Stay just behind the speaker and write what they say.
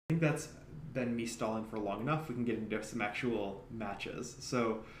think that's been me stalling for long enough. We can get into some actual matches.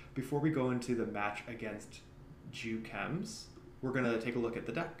 So before we go into the match against Juchemz, we're going to take a look at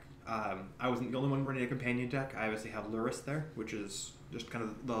the deck. I wasn't the only one running a companion deck. I obviously have Luris there, which is just kind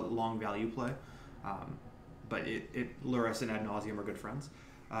of the long value play. But Luris and Ad Nauseam are good friends.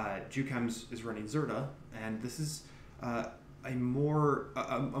 Juchemz is running Zerda, and this is a more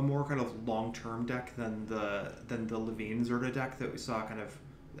kind of long-term deck than the Levine Zerda deck that we saw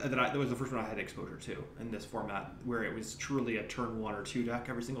that was the first one I had exposure to in this format, where it was truly a turn 1 or 2 deck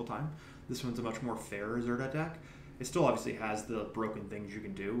every single time. This one's a much more fair Zerda deck. It still obviously has the broken things you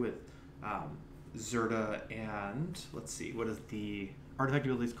can do with Zerda, and let's see, what does the artifact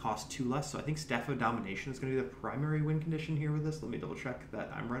abilities cost 2 less? So I think Staff of Domination is going to be the primary win condition here with this. Let me double check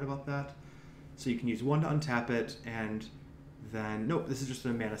that I'm right about that. So you can use 1 to untap it, and then nope, this is just a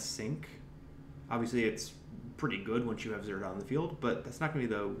mana sink. Obviously it's pretty good once you have Zerda on the field, but that's not going to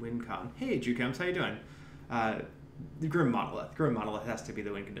be the win con. Hey Juchemz, how you doing? The Grim Monolith. Grim Monolith has to be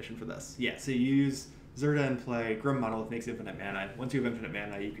the win condition for this. Yeah, so you use Zerda in play. Grim Monolith makes infinite mana. Once you have infinite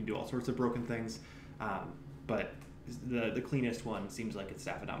mana, you can do all sorts of broken things, but the cleanest one seems like it's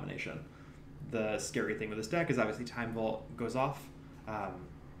Staff of Domination. The scary thing with this deck is obviously Time Vault goes off.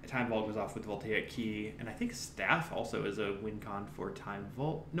 Time Vault goes off with Voltaic Key, and I think Staff also is a win con for Time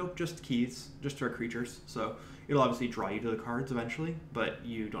Vault. Nope, just keys, just for creatures. So it'll obviously draw you to the cards eventually, but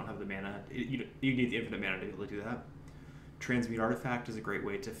you don't have the mana. You need the infinite mana to be able to do that. Transmute Artifact is a great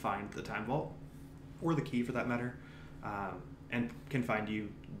way to find the Time Vault, or the key for that matter, and can find you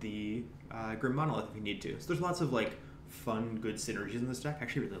the Grim Monolith if you need to. So there's lots of like fun, good synergies in this deck. I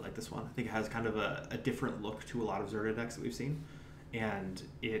actually really like this one. I think it has kind of a different look to a lot of Zerda decks that we've seen. And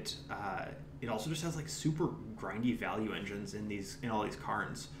it also just has like super grindy value engines in all these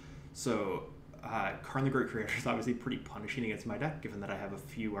Karns. So Karn the Great Creator is obviously pretty punishing against my deck, given that I have a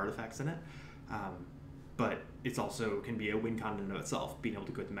few artifacts in it. But it's also can be a win con in and of itself, being able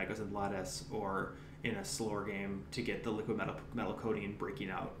to go with Megas and Lattice, or in a slower game to get the liquid metal coating, breaking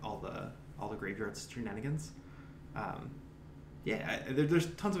out all the graveyard's shenanigans. There's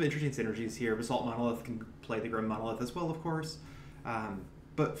tons of interesting synergies here. Basalt Monolith can play the Grim Monolith as well, of course.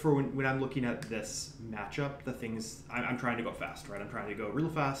 But for when I'm looking at this matchup, the things I'm trying to go fast, right? I'm trying to go real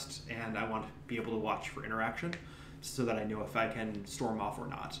fast, and I want to be able to watch for interaction so that I know if I can storm off or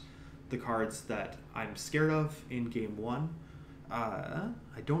not. The cards that I'm scared of in game 1, I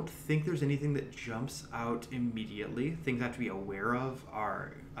don't think there's anything that jumps out immediately. Things I have to be aware of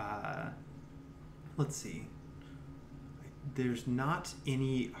are, let's see. There's not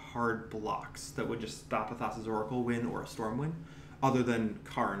any hard blocks that would just stop a Thassa's Oracle win or a Storm win, other than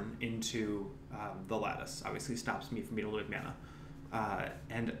Karn into the Lattice. Obviously stops me from being able to make mana.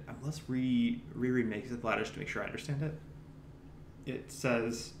 And let's reread Makes the Lattice to make sure I understand it. It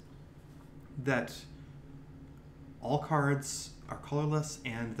says that all cards are colorless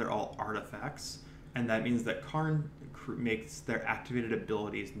and they're all artifacts, and that means that Karn makes their activated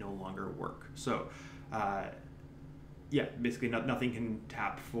abilities no longer work. So basically nothing can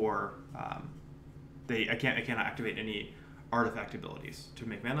tap for I cannot activate any artifact abilities to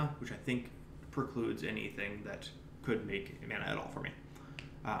make mana, which I think precludes anything that could make mana at all for me.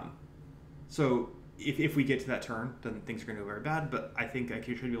 So if we get to that turn, then things are going to go very bad, but I think I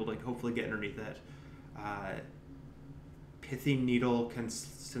should be able to hopefully get underneath it. Pithy Needle can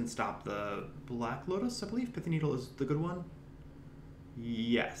stop the Black Lotus, I believe. Pithy Needle is the good one.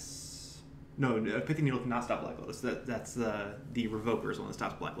 Yes. No, Pithy Needle cannot stop Black Lotus. That's the Revoker is the one that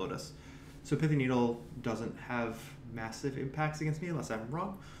stops Black Lotus. So Pithy Needle doesn't have massive impacts against me unless I'm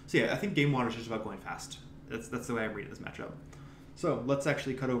wrong. So yeah, I think game 1 is just about going fast. That's the way I'm reading this matchup. So let's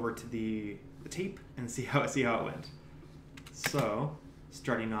actually cut over to the tape and see how it went. So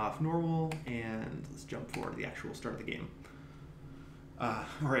starting off normal, and let's jump forward to the actual start of the game.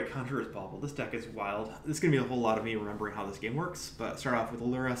 Alright, Conjurer's Bauble. This deck is wild. This is going to be a whole lot of me remembering how this game works, but start off with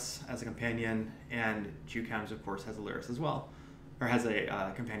Luris as a companion, and Juchemz, of course, has a Luris as well, or has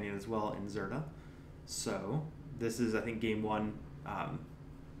a companion as well in Zerda. So this is, I think, game 1.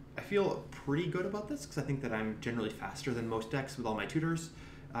 I feel pretty good about this because I think that I'm generally faster than most decks with all my tutors.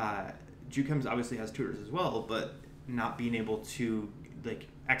 Juchemz obviously has tutors as well, but not being able to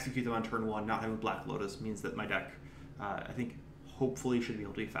execute them on turn 1, not having Black Lotus, means that my deck, I think, hopefully should be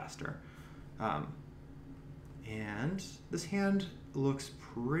able to be faster. And this hand looks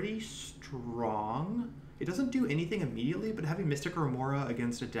pretty strong. It doesn't do anything immediately, but having Mystic Remora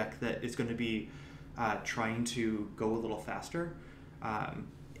against a deck that is going to be trying to go a little faster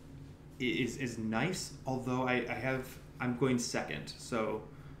is nice. Although I'm going second, so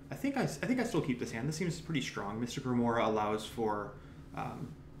I think I still keep this hand. This seems pretty strong. Mystic Remora allows for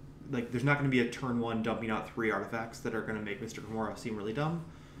like there's not going to be a turn 1 dumping out 3 artifacts that are going to make Mr. Gamora seem really dumb.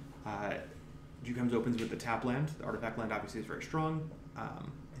 Juchemz opens with the tap land. The artifact land obviously is very strong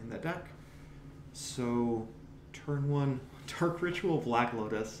in that deck. So turn 1, Dark Ritual, Black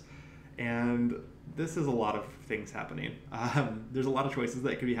Lotus, and this is a lot of things happening. There's a lot of choices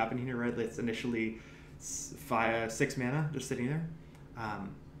that could be happening here, right? It's initially 6 mana just sitting there.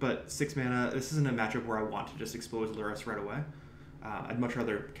 But 6 mana, this isn't a matchup where I want to just expose Luris right away. I'd much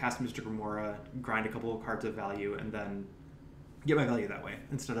rather cast Mr. Gamora, grind a couple of cards of value, and then get my value that way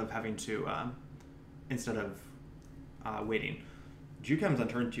instead of having to, waiting. Juchemz on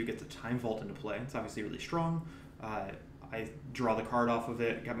turn 2 gets a Time Vault into play. It's obviously really strong. I draw the card off of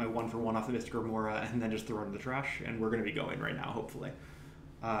it, get my 1-for-1 off the Mr. Gamora, and then just throw it in the trash, and we're going to be going right now, hopefully.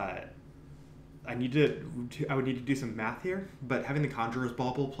 I would need to do some math here, but having the Conjurer's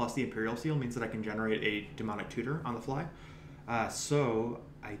Bauble plus the Imperial Seal means that I can generate a Demonic Tutor on the fly. So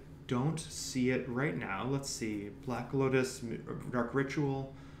I don't see it right now. Let's see. Black Lotus, Dark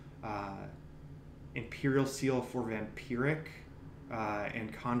Ritual, Imperial Seal for Vampiric,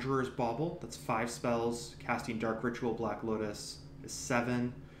 and Conjurer's Bauble. That's 5 spells. Casting Dark Ritual, Black Lotus is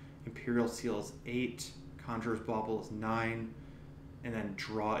 7. Imperial Seal is 8. Conjurer's Bauble is 9. And then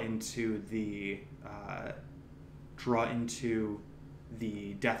draw into the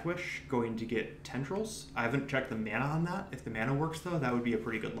Death Wish, going to get Tendrils. I haven't checked the mana on that. If the mana works, though, that would be a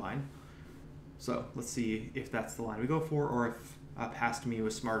pretty good line. So let's see if that's the line we go for, or if Past Me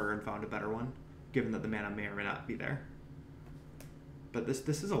was smarter and found a better one, given that the mana may or may not be there. But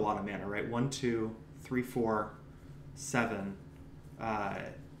this is a lot of mana, right? 1, 2, 3, 4, 7,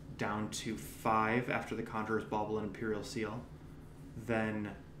 down to 5 after the Conjurer's Bauble and Imperial Seal.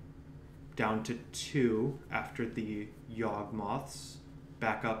 Then down to 2 after the Yawgmoths,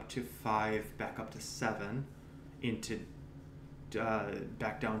 back up to 5, back up to 7, into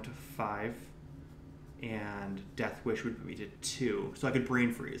back down to 5, and Death Wish would be to 2. So I could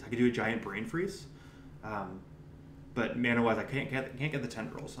Brain Freeze. I could do a giant Brain Freeze, but mana-wise, I can't get the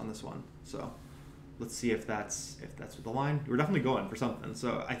Tendrils on this one. So let's see if that's the line. We're definitely going for something.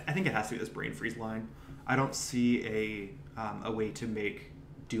 So I think it has to be this Brain Freeze line. I don't see a way to make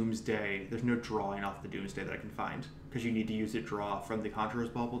Doomsday. There's no drawing off the Doomsday that I can find, because you need to use it draw from the Conjurer's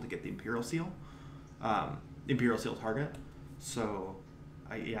Bauble to get the Imperial Seal, Imperial Seal target. So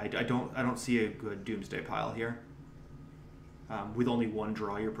I don't see a good Doomsday pile here. With only 1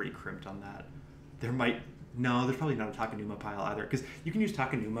 draw, you're pretty crimped on that. There's probably not a Takenuma pile either, because you can use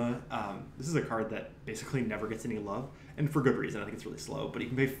Takenuma. This is a card that basically never gets any love, and for good reason. I think it's really slow, but you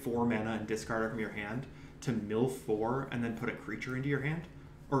can pay 4 mana and discard it from your hand to mill 4 and then put a creature into your hand.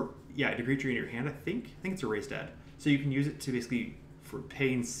 Or, yeah, a creature in your hand, I think it's Erase Dead. So you can use it to basically, for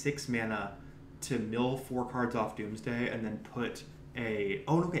paying 6 mana to mill 4 cards off Doomsday and then put a...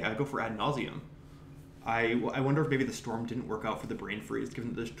 Oh, okay, I go for Ad Nauseam. I wonder if maybe the Storm didn't work out for the Brain Freeze.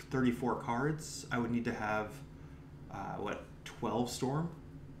 Given that there's 34 cards, I would need to have, 12 Storm?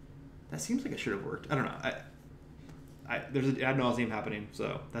 That seems like it should have worked. I don't know. There's an Ad Nauseam happening,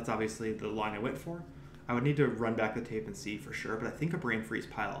 so that's obviously the line I went for. I would need to run back the tape and see for sure, but I think a Brain Freeze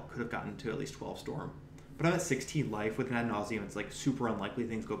pile could have gotten to at least 12 Storm. But I'm at 16 life with an Ad Nauseam. It's like super unlikely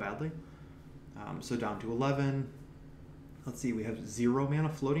things go badly. So down to 11. Let's see, we have 0 mana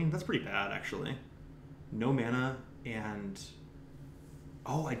floating. That's pretty bad, actually. No mana, and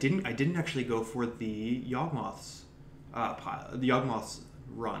I didn't actually go for the Yawgmoths pile, the Yawgmoths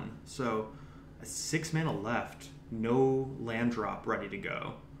run. So 6 mana left, no land drop ready to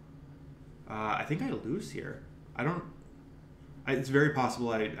go. I think I lose here. It's very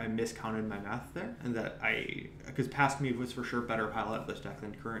possible I miscounted my math there, and that because Past Me was for sure better pile out of this deck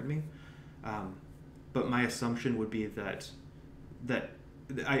than Current Me. But my assumption would be that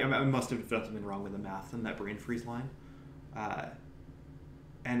I must have done something wrong with the math in that Brain Freeze line.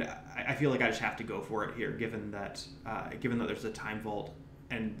 And I feel like I just have to go for it here, given that there's a Time Vault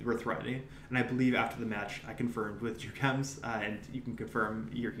and we're threatening. And I believe after the match, I confirmed with Juchemz, and you can confirm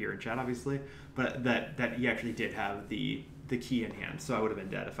you're here in chat, obviously, but that he actually did have the key in hand, so I would have been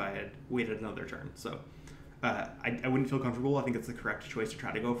dead if I had waited another turn. So I wouldn't feel comfortable. I think it's the correct choice to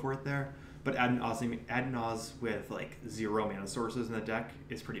try to go for it there. But Ad Naus with like 0 mana sources in the deck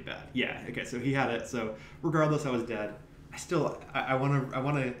is pretty bad. Yeah, okay, so he had it. So regardless, I was dead. I want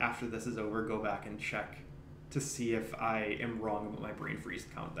to after this is over, go back and check to see if I am wrong about my Brain Freeze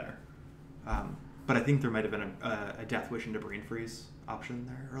count there. But I think there might have been a Death Wish into Brain Freeze option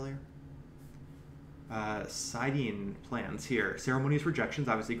there earlier. Siding plans here. Ceremonious Rejections,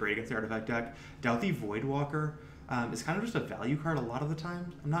 obviously great against the artifact deck. Doughty Voidwalker is kind of just a value card a lot of the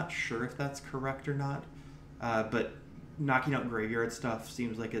time. I'm not sure if that's correct or not, but knocking out graveyard stuff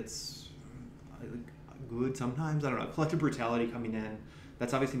seems like it's good sometimes. I don't know. Collective Brutality coming in,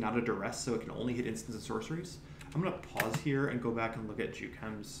 that's obviously not a duress, so it can only hit instants and sorceries. I'm going to pause here and go back and look at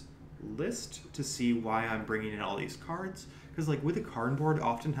Juchemz list to see why I'm bringing in all these cards. Because like with a card board,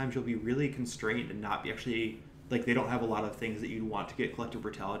 oftentimes you'll be really constrained and not be actually, like they don't have a lot of things that you'd want to get Collective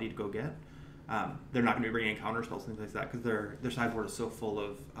Brutality to go get. They're not going to be bringing in counter spells, things like that, because their sideboard is so full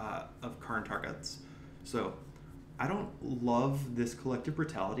of current targets. So I don't love this Collective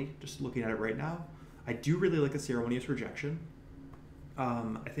Brutality, just looking at it right now. I do really like the Ceremonious Rejection.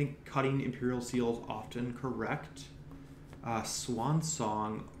 I think cutting Imperial Seal is often correct. Swan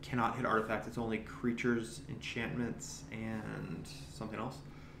Song cannot hit artifacts. It's only creatures, enchantments, and something else.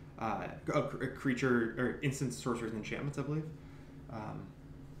 A creature, or instant sorcerers and enchantments, I believe.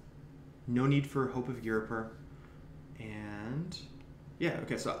 No need for Hope of Europer. And yeah,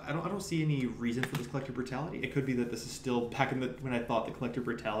 okay, so I don't see any reason for this Collective Brutality. It could be that this is still back in when I thought the Collective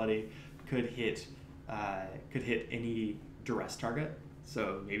Brutality could hit any duress target.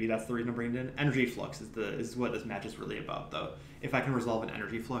 So maybe that's the reason I'm bringing it in. Energy Flux is what this match is really about, though. If I can resolve an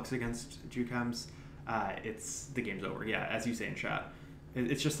Energy Flux against Juchemz, the game's over. Yeah, as you say in chat,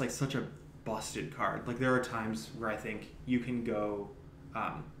 it's just like such a busted card. Like there are times where I think you can go,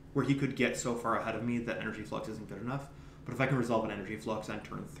 where he could get so far ahead of me that Energy Flux isn't good enough. But if I can resolve an Energy Flux on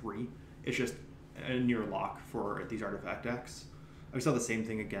turn 3, it's just a near lock for these artifact decks. We saw the same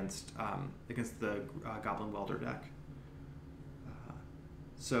thing against the Goblin Welder deck.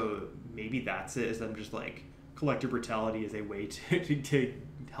 So maybe that's it. Is I'm just like Collective Brutality is a way to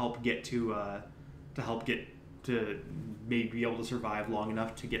help get to maybe be able to survive long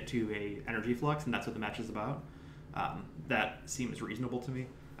enough to get to a Energy Flux, and that's what the match is about. That seems reasonable to me.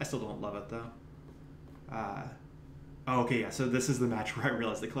 I still don't love it though. Okay, yeah. So this is the match where I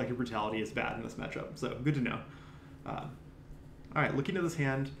realized that Collective Brutality is bad in this matchup. So good to know. All right, looking at this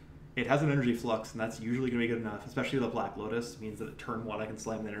hand. It has an Energy Flux, and that's usually going to be good enough, especially the Black Lotus means that at turn 1 I can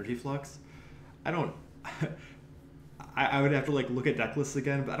slam the Energy Flux. I don't... I would have to like look at deck lists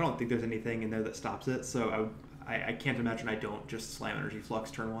again, but I don't think there's anything in there that stops it, so I can't imagine I don't just slam Energy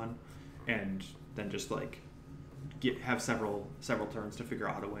Flux turn 1 and then just like have several turns to figure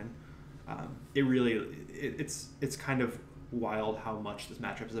out how to win. It's kind of wild how much this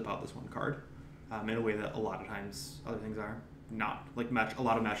matchup is about this one card, in a way that a lot of times other things are. Not like a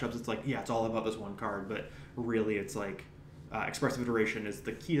lot of matchups it's like, yeah, it's all about this one card, but really it's like Expressive Iteration is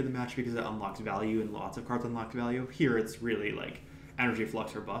the key to the match because it unlocks value, and lots of cards unlock value. Here it's really like Energy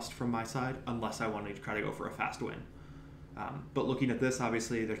Flux or bust from my side, unless I want to try to go for a fast win. But looking at this,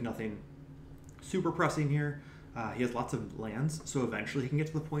 obviously there's nothing super pressing here. He has lots of lands, so eventually he can get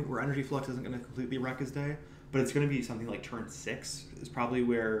to the point where Energy Flux isn't going to completely wreck his day, but it's going to be something like turn 6 is probably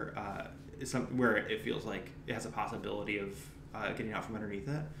where it feels like it has a possibility of getting out from underneath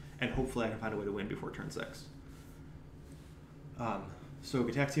it, and hopefully I can find a way to win before turn 6. So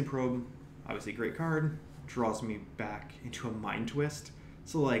Gitaxian Probe, obviously great card, draws me back into a Mind Twist.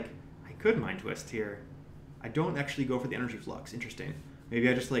 So like, I could Mind Twist here. I don't actually go for the Energy Flux. Interesting. Maybe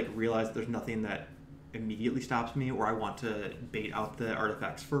I just like realize there's nothing that immediately stops me, or I want to bait out the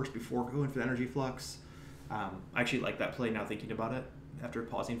artifacts first before going for the Energy Flux. I actually like that play now thinking about it after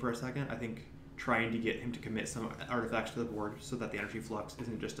pausing for a second. I think trying to get him to commit some artifacts to the board so that the Energy Flux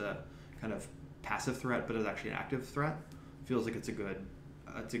isn't just a kind of passive threat, but is actually an active threat, feels like it's a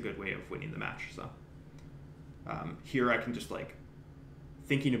good way of winning the match. So here I can just like,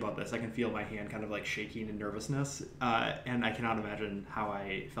 thinking about this, I can feel my hand kind of like shaking in nervousness, and I cannot imagine how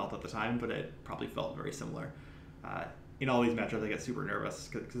I felt at the time, but it probably felt very similar. In all these matchups I get super nervous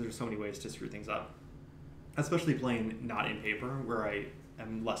because there's so many ways to screw things up, especially playing not in paper where I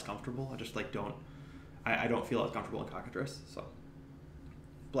am less comfortable. I just like I don't feel as comfortable in Cockatrice. So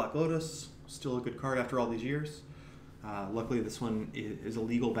Black Lotus, still a good card after all these years. Luckily this one is a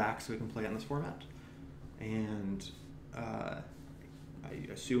legal back, so we can play it in this format. And I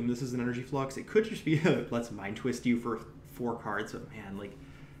assume this is an Energy Flux. It could just be a let's Mind Twist you for 4 cards, but man, like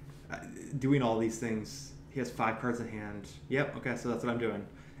doing all these things. He has 5 cards in hand. Yep, okay, so that's what I'm doing.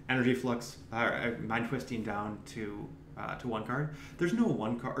 Energy Flux, Mind Twisting down to 1 card. There's no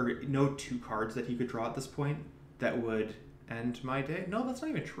 1 card or no 2 cards that he could draw at this point that would end my day. No, that's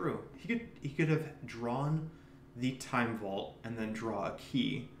not even true. He could have drawn the Time Vault and then draw a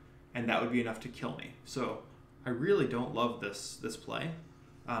key, and that would be enough to kill me. So I really don't love this play.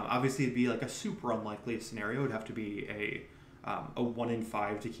 Obviously, it'd be like a super unlikely scenario. It'd have to be a 1 in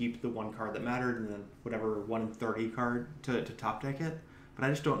 5 to keep the 1 card that mattered, and then whatever 1 in 30 card to top deck it. But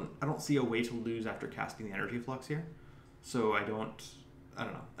I don't see a way to lose after casting the Energy Flux here. So I don't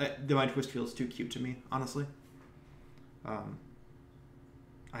know. The Mind Twist feels too cute to me, honestly. Um,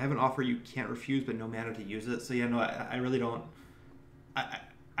 I have an offer you can't refuse, but no mana to use it. So yeah, no, I really don't.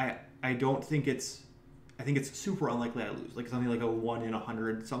 I, I don't think it's. I think it's super unlikely I lose, like something like a 1 in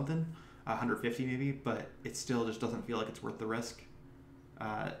 100 something, 150 maybe, but it still just doesn't feel like it's worth the risk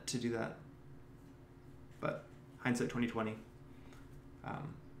to do that. But hindsight 2020.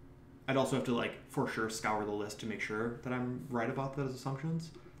 I'd also have to like for sure scour the list to make sure that I'm right about those assumptions,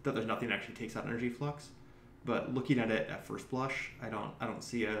 that there's nothing that actually takes out energy flux. But looking at it at first blush, I don't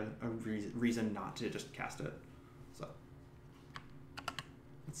see a reason not to just cast it. So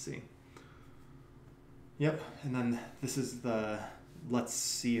let's see. Yep, and then this is the let's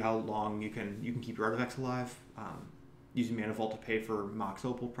see how long you can keep your artifacts alive. Using Mana Vault to pay for Mox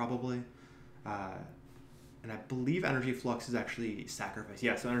Opal probably. And I believe Energy Flux is actually sacrifice.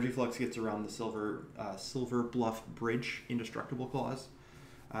 Yeah, so Energy Flux gets around the Silver Bluff Bridge Indestructible clause.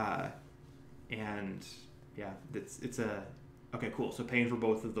 And yeah, it's a okay, cool. So paying for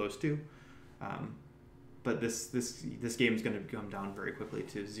both of those two. But this game is going to come down very quickly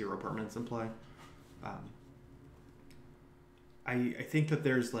to 0 permanence in play. I think that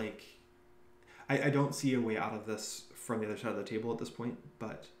there's like I don't see a way out of this from the other side of the table at this point,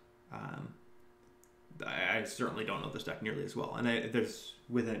 but I certainly don't know this deck nearly as well. And there's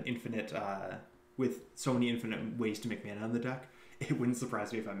with an infinite with so many infinite ways to make mana in the deck, it wouldn't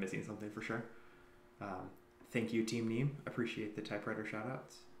surprise me if I'm missing something for sure. Thank you, Team Neem. Appreciate the typewriter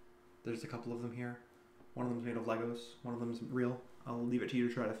shoutouts. There's a couple of them here. One of them's made of Legos. One of them's real. I'll leave it to you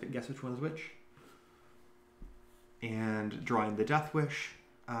to try to guess which one's which. And drawing the Death Wish.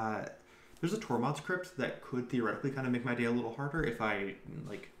 There's a Tormod's Crypt that could theoretically kind of make my day a little harder if I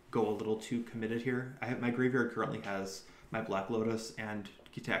like go a little too committed here. My graveyard currently has my Black Lotus and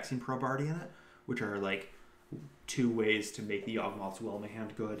Gitaxian Probe already in it, which are like 2 ways to make the Yawgmoth's Will in my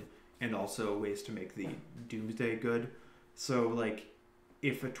hand good, and also ways to make the Doomsday good. So like,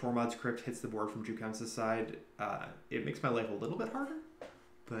 if a Tormod's Crypt hits the board from Juchemz's side, it makes my life a little bit harder.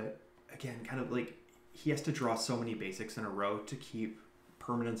 But again, kind of like, he has to draw so many basics in a row to keep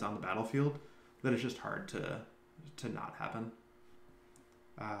permanence on the battlefield that it's just hard to not happen.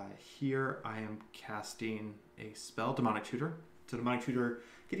 Here I am casting a spell, Demonic Tutor. So Demonic Tutor,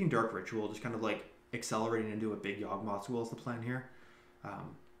 getting Dark Ritual, just kind of like accelerating into a big Yawgmoth's Will is the plan here.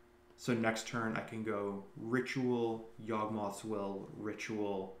 So next turn I can go Ritual, Yawgmoth's Will,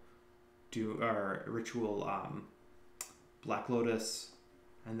 Ritual, Black Lotus,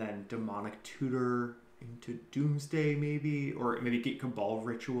 and then Demonic Tutor into Doomsday maybe, or maybe get Cabal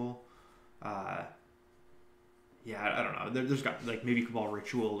Ritual. Yeah, I don't know. There's got like maybe Cabal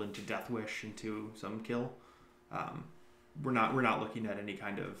Ritual into Death Wish into some kill. We're not looking at any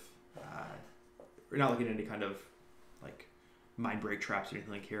kind of like mind break traps or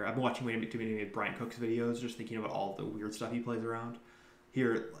anything like here. I've been watching way too many Brian Cook's videos, just thinking about all the weird stuff he plays around.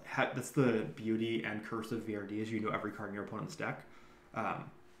 Here, that's the beauty and curse of VRD, is you know every card in your opponent's deck.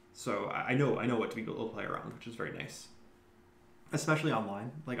 So I know what to be able to play around, which is very nice. Especially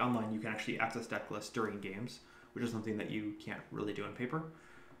online. Like online, you can actually access deck lists during games, which is something that you can't really do in paper.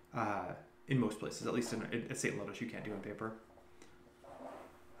 In most places, at least at St. Lotus, you can't do in paper.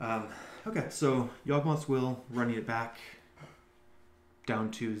 Okay, so Yawgmoth's Will, running it back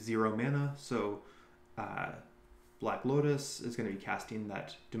down to 0 mana. So Black Lotus is going to be casting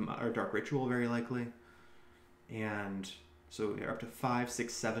that Dark Ritual very likely. And so we're up to 5,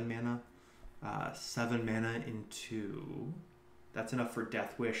 6, 7 mana. 7 mana into... That's enough for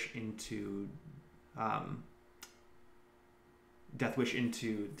Death Wish into...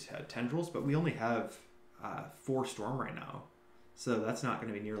 Tendrils, but we only have 4 Storm right now. So that's not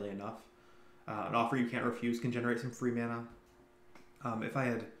going to be nearly enough. An offer you can't refuse can generate some free mana. If I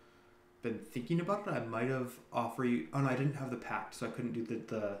had been thinking about it, I might have offer you... Oh no, I didn't have the Pact, so I couldn't do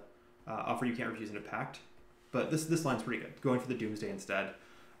the offer you can't refuse in a Pact. But this line's pretty good. Going for the Doomsday instead.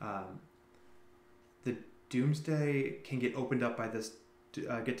 The Doomsday can get opened up by this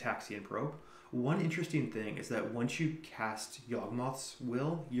Gitaxian Probe. One interesting thing is that once you cast Yawgmoth's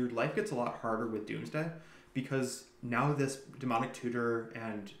Will, your life gets a lot harder with Doomsday, because now this Demonic Tutor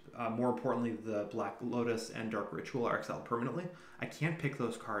and more importantly the Black Lotus and Dark Ritual are exiled permanently. I can't pick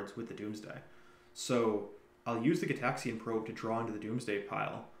those cards with the Doomsday. So I'll use the Gitaxian Probe to draw into the Doomsday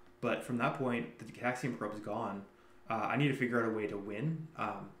pile, but from that point the Gitaxian Probe is gone. I need to figure out a way to win.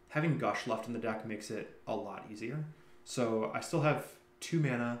 Having Gush left in the deck makes it a lot easier. So I still have 2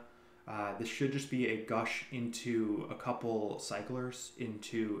 mana. This should just be a Gush into a couple Cyclers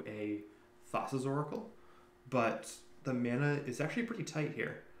into a Thassa's Oracle, but the mana is actually pretty tight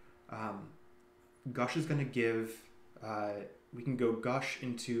here. Gush is going to give... we can go Gush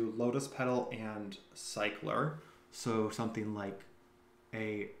into Lotus Petal and Cycler, So something like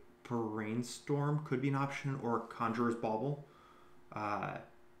a Brainstorm could be an option, or Conjurer's Bauble. I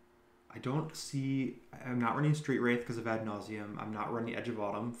don't see. I'm not running Street Wraith because of Ad Nauseam. I'm not running Edge of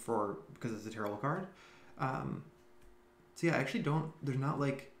Autumn because it's a terrible card. So yeah, I actually don't. There's not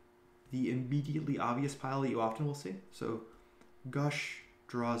like the immediately obvious pile that you often will see. So Gush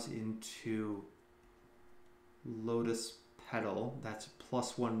draws into Lotus Petal. That's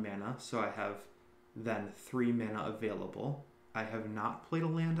 +1 mana. So I have then 3 mana available. I have not played a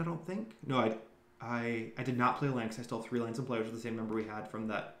land, I don't think. No, I did not play a land because I still have 3 lands in play, which is the same number we had from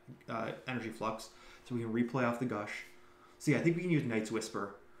that Energy Flux. So we can replay off the Gush. So yeah, I think we can use Night's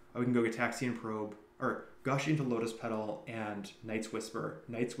Whisper. We can go Gitaxian Probe, or Gush into Lotus Petal and Night's Whisper.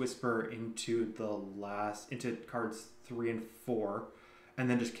 Night's Whisper into into cards 3 and 4, and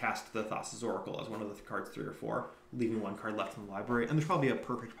then just cast the Thassa's Oracle as one of the cards 3 or 4, leaving 1 card left in the library. And there's probably a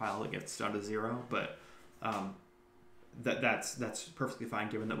perfect pile that gets down to 0, but that's perfectly fine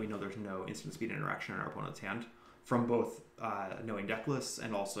given that we know there's no instant speed interaction in our opponent's hand from both knowing deck lists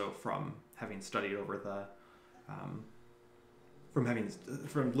and also from having studied over the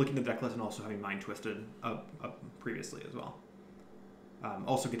from looking at the deck list and also having mind twisted up previously as well.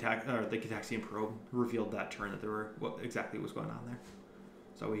 Also, the Gitaxian Probe revealed that turn that there were what exactly was going on there,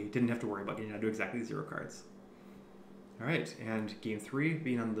 so we didn't have to worry about getting down to exactly 0 cards. All right, and game 3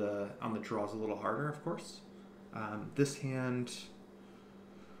 being on the draw is a little harder, of course. This hand,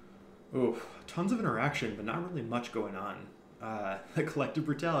 tons of interaction, but not really much going on. The Collective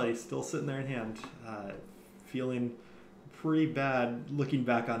Brutality is still sitting there in hand, feeling pretty bad looking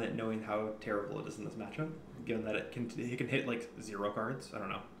back on it, knowing how terrible it is in this matchup, given that it can hit like 0 cards. I don't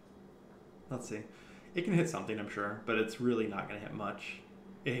know. Let's see. It can hit something, I'm sure, but it's really not going to hit much.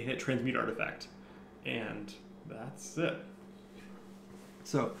 It can hit Transmute Artifact, and that's it.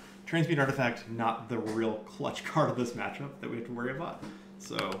 So, Transmute Artifact, not the real clutch card of this matchup that we have to worry about.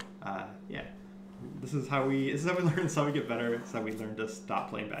 So, yeah. This is how we learn, this is how we get better, this is how we learn to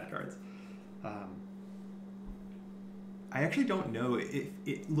stop playing bad cards. I actually don't know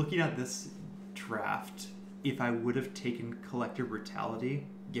if looking at this draft, if I would have taken Collective Brutality,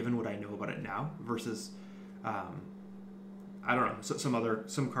 given what I know about it now, versus, I don't know,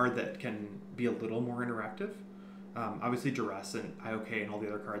 some card that can be a little more interactive. Obviously, Duress and IOK and all the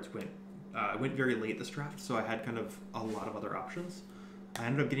other cards went very late this draft, so I had kind of a lot of other options. I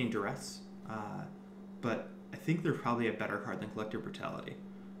ended up getting Duress, but I think they're probably a better card than Collective Brutality.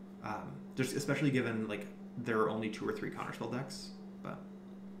 Just especially given like there are only 2 or 3 counterspell decks. But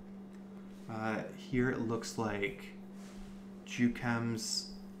here it looks like Juchemz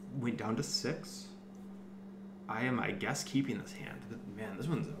went down to 6. I am, I guess, keeping this hand. Man, this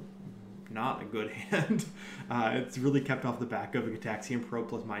one's not a good hand. It's really kept off the back of a Gitaxian Probe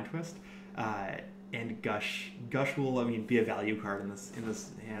plus Mind Twist. And Gush will, be a value card in this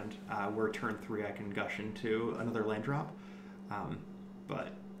hand. Where turn 3 I can Gush into another land drop. But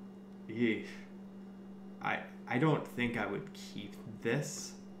I don't think I would keep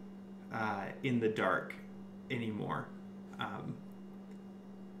this in the dark anymore.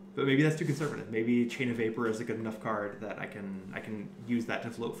 But maybe that's too conservative. Maybe Chain of Vapor is a good enough card that I can use that to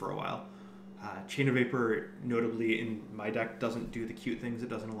float for a while. Chain of Vapor, notably in my deck, doesn't do the cute things it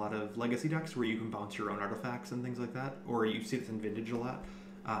does in a lot of legacy decks where you can bounce your own artifacts and things like that, or you see this in Vintage a lot.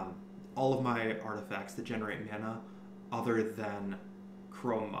 All of my artifacts that generate mana, other than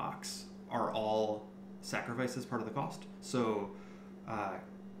Chrome Mox, are all sacrificed as part of the cost. So,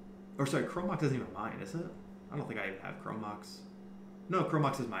 Chrome Mox isn't even mine, is it? I don't think I even have Chrome Mox. No, Chrome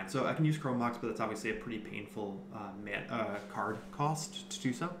Mox is mine. So I can use Chrome Mox, but it's obviously a pretty painful card cost to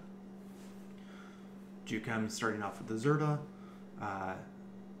do so. Juchemz starting off with the Zerda. I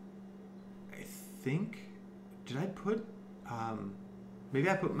think, did I put, maybe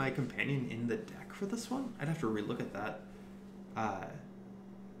I put my companion in the deck for this one? I'd have to relook at that.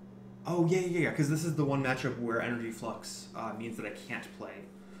 Oh, yeah, because this is the one matchup where Energy Flux means that I can't play.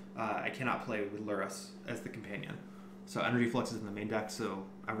 I cannot play with Lurrus as the companion. So Energy Flux is in the main deck, so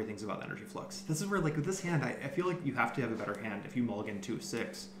everything's about Energy Flux. This is where, like, with this hand, I feel like you have to have a better hand if you mulligan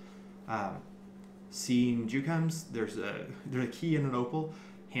 2/6. Seeing Juchemz, there's a key and an opal.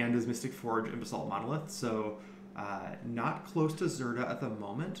 Hand is Mystic Forge and Basalt Monolith, so not close to Zerda at the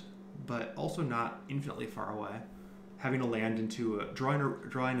moment, but also not infinitely far away. Having a land into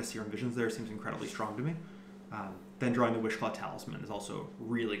drawing a Serum Visions there seems incredibly strong to me. Then drawing the Wishclaw Talisman is also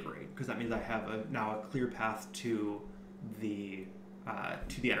really great because that means I have now a clear path to the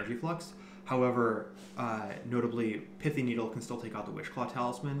Energy Flux. However, notably, Pithy Needle can still take out the Wishclaw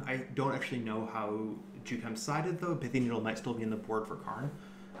Talisman. I don't actually know how Juchemz sided, though. Pithy Needle might still be in the board for Karn.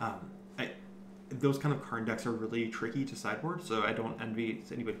 those kind of Karn decks are really tricky to sideboard, so I don't envy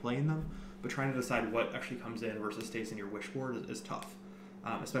anybody playing them. But trying to decide what actually comes in versus stays in your wish board is tough,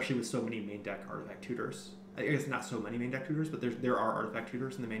 especially with so many main deck artifact tutors. I guess not so many main deck tutors, but there are artifact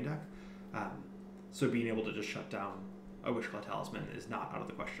tutors in the main deck. So being able to just shut down a Wishclaw Talisman is not out of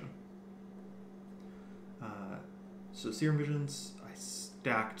the question. So Serum Visions, I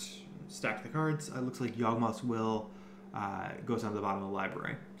stacked the cards. It looks like Yawgmoth's Will goes down to the bottom of the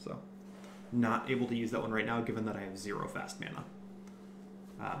library. So not able to use that one right now, given that I have 0 fast mana.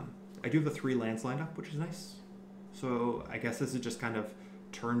 I do have the 3 lands lined up, which is nice. So I guess this is just kind of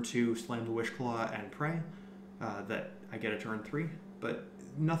turn 2, slam the Wishclaw, and pray that I get a turn 3. But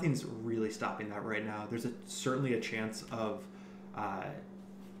nothing's really stopping that right now. There's certainly a chance of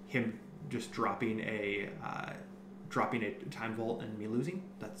him just dropping a Time Vault and me losing.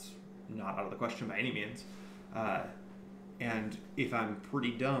 That's not out of the question by any means. And if I'm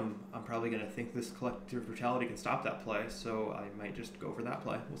pretty dumb, I'm probably going to think this Collective Brutality can stop that play, so I might just go for that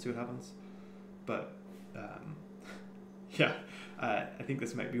play. We'll see what happens. But, yeah, I think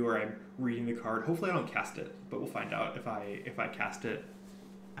this might be where I'm reading the card. Hopefully I don't cast it, but we'll find out if I cast it,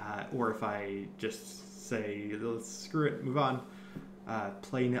 or if I just say, let's screw it, move on.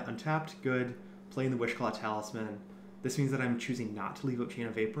 Playing it untapped, good. Playing the Wishclaw Talisman. This means that I'm choosing not to leave up Chain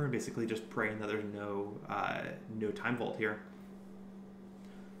of Vapor and basically just praying that there's no Time Vault here.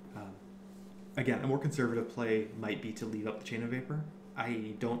 Again, a more conservative play might be to leave up the Chain of Vapor.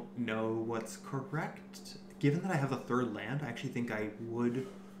 I don't know what's correct. Given that I have a 3rd land, I actually think I would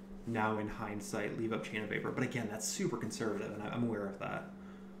now, in hindsight, leave up Chain of Vapor. But again, that's super conservative, and I'm aware of that.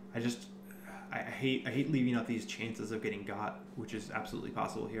 I hate leaving up these chances of getting got, which is absolutely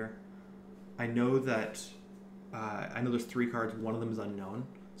possible here. I know that there's 3 cards. One of them is unknown.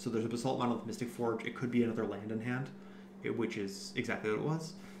 So there's a Basalt Monolith Mystic Forge. It could be another land in hand, which is exactly what it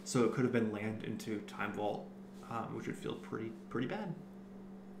was. So it could have been land into Time Vault, which would feel pretty bad.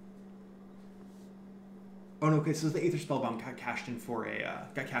 Oh no, okay, so the Aether Spellbound got cashed in for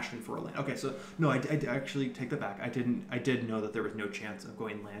a land. Okay, so no, I actually take that back. I did know that there was no chance of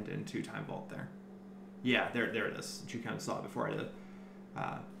going land into Time Vault there. Yeah, there it is. Juchemz saw it before I did.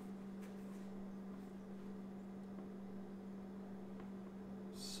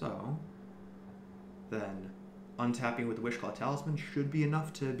 So then untapping with the Wishclaw Talisman should be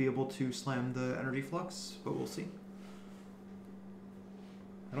enough to be able to slam the Energy Flux, but we'll see.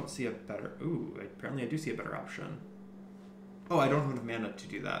 I don't see a better... Ooh, apparently I do see a better option. Oh, I don't have enough mana to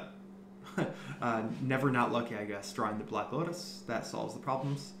do that. Never not lucky, I guess. Drawing the Black Lotus, that solves the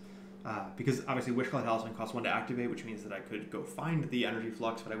problems. Because obviously Wishclaw Talisman costs 1 to activate, which means that I could go find the Energy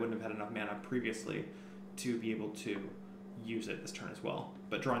Flux, but I wouldn't have had enough mana previously to be able to use it this turn as well.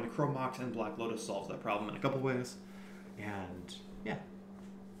 But drawing the Chrome Mox and Black Lotus solves that problem in a couple ways. And yeah.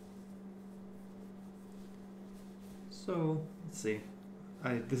 So let's see.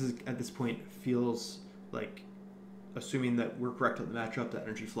 This is at this point feels like, assuming that we're correct on the matchup, that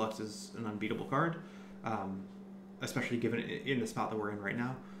Energy Flux is an unbeatable card, especially given in the spot that we're in right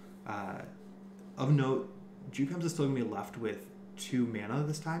now. Of note, Juchemz is still going to be left with 2 mana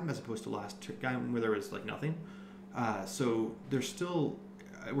this time, as opposed to last time where there was like nothing. So we're still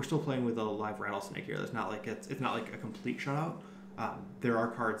playing with a live Rattlesnake here. It's not like a complete shutout. There are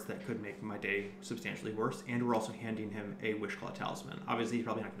cards that could make my day substantially worse, and we're also handing him a Wishclaw Talisman. Obviously, he's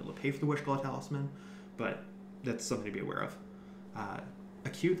probably not going to be able to pay for the Wishclaw Talisman, but that's something to be aware of. A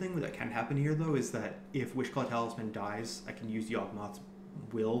cute thing that can happen here, though, is that if Wishclaw Talisman dies, I can use Yawgmoth's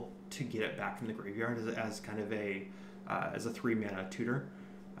Will to get it back from the graveyard as kind of as a 3 mana tutor.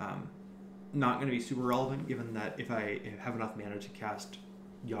 Not going to be super relevant, given that if I have enough mana to cast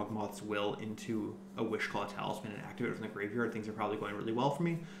Yawgmoth's Will into a Wishclaw Talisman and activate it from the graveyard, things are probably going really well for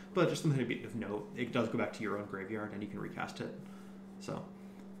me. But just something to be of note, it does go back to your own graveyard and you can recast it. So,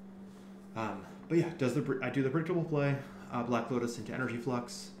 but yeah, I do the predictable play, Black Lotus into Energy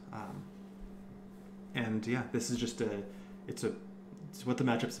Flux, and yeah, this is just it's what the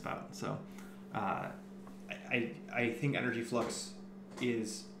matchup's about. So, I think Energy Flux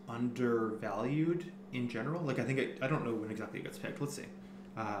is undervalued in general. Like, I don't know when exactly it gets picked. Let's see.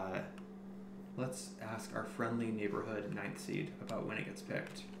 Let's ask our friendly neighborhood 9th seed about when it gets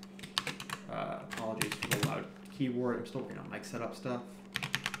picked. Apologies for the loud keyboard. I'm still working on mic setup stuff.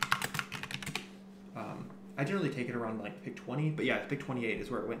 I generally take it around like pick 20, but yeah, pick 28 is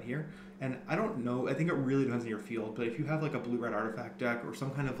where it went here. And I don't know, I think it really depends on your field, but if you have like a blue-red artifact deck or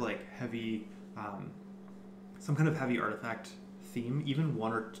some kind of like heavy artifact theme, even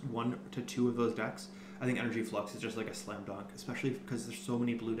one to two of those decks, I think Energy Flux is just like a slam dunk, especially because there's so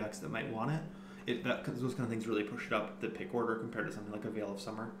many blue decks that might want it. Those kind of things really push it up the pick order compared to something like a Veil of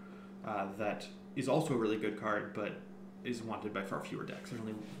Summer. That is also a really good card, but is wanted by far fewer decks. There's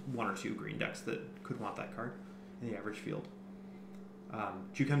only 1 or 2 green decks that could want that card in the average field.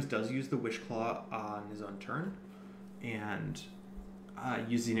 Juchemz does use the Wish Claw on his own turn, and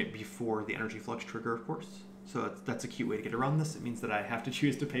using it before the Energy Flux trigger, of course. So that's a cute way to get around this. It means that I have to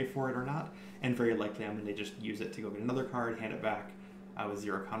choose to pay for it or not, and very likely I'm going to just use it to go get another card, hand it back with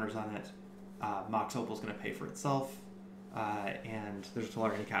 0 counters on it. Mox Opal is going to pay for itself, and there's a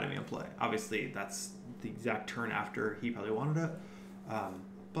Tolarian Academy in play. Obviously, that's the exact turn after he probably wanted it,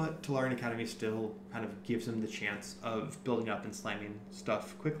 but Tolarian Academy still kind of gives him the chance of building up and slamming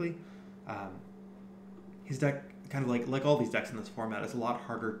stuff quickly. His deck, kind of like all these decks in this format, is a lot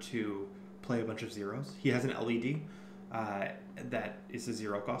harder to play a bunch of zeros. He has an LED that is a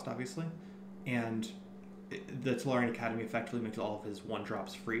 0 cost, obviously, and the Tolarian Academy effectively makes all of his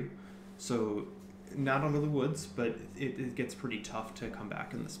 1-drops free. So not out of the woods, but it gets pretty tough to come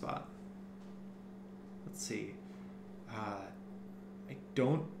back in the spot. Let's see. I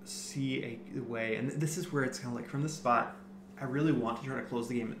don't see a way, and this is where it's kind of like, from this spot, I really want to try to close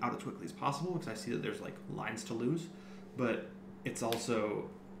the game out as quickly as possible because I see that there's like lines to lose, but it's also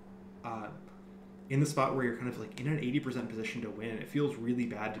in the spot where you're kind of like in an 80% position to win. It feels really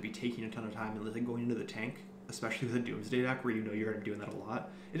bad to be taking a ton of time and like going into the tank, especially with a Doomsday deck where you know you're going to be doing that a lot.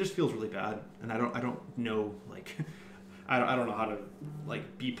 It just feels really bad, and I don't know, like I don't know how to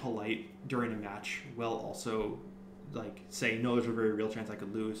like be polite during a match while also like say no, there's a very real chance I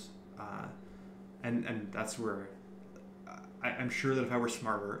could lose, and that's where I'm sure that if I were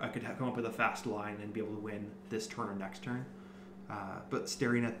smarter, I could come up with a fast line and be able to win this turn or next turn. But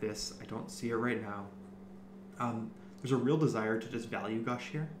staring at this, I don't see it right now. There's a real desire to just value gush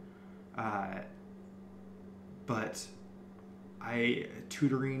here, but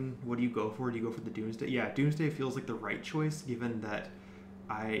tutoring, what do you go for? Do you go for the Doomsday? Yeah, Doomsday feels like the right choice, given that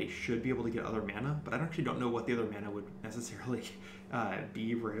I should be able to get other mana, but I actually don't know what the other mana would necessarily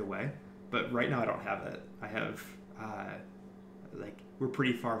be right away. But right now I don't have it. I have, we're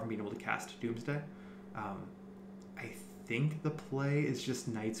pretty far from being able to cast Doomsday. I think the play is just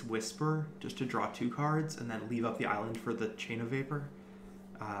Knight's Whisper, just to draw 2 cards, and then leave up the island for the Chain of Vapor.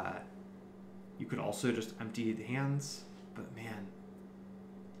 You could also just empty the hands, but man.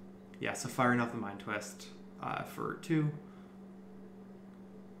 Yeah, so firing off the Mind Twist for 2.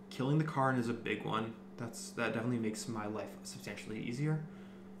 Killing the Karn is a big one. That definitely makes my life substantially easier.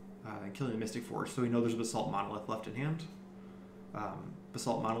 And killing the Mystic Forge, so we know there's a Basalt Monolith left in hand.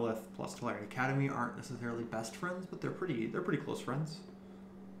 Basalt Monolith plus Tolarian Academy aren't necessarily best friends, but they're pretty close friends.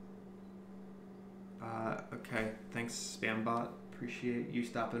 Okay, thanks Spambot. Appreciate you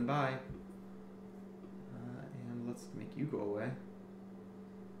stopping by. And let's make you go away.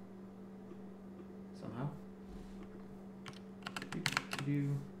 Somehow.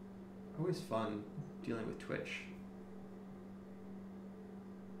 Always fun dealing with Twitch.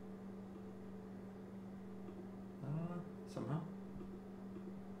 Somehow.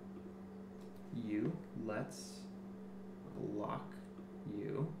 Let's block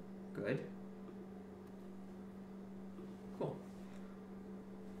you. Good. Cool.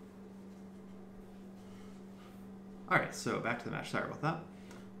 Alright, so back to the match. Sorry about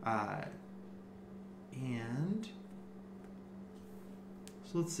that. And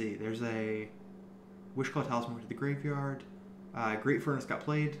so let's see. There's a Wishclaw Talisman went to the graveyard. Great Furnace got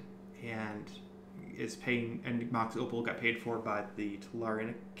played and is paying, and Mox Opal got paid for by the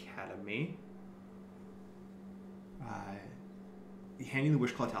Tolarian Academy. Handing the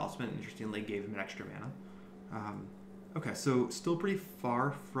Wishclaw Talisman, interestingly, gave him an extra mana. Okay, so still pretty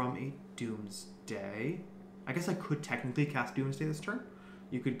far from a Doomsday. I guess I could technically cast Doomsday this turn.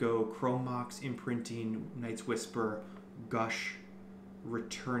 You could go Chrome Mox, Imprinting, Knight's Whisper, Gush,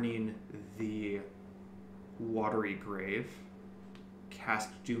 returning the Watery Grave, cast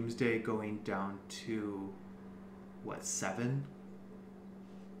Doomsday going down to, what, 7?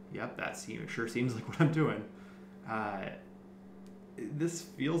 Yep, that sure seems like what I'm doing. This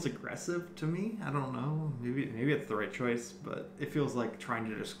feels aggressive to me. I don't know. Maybe it's the right choice, but it feels like trying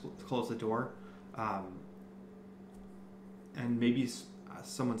to just close the door. And maybe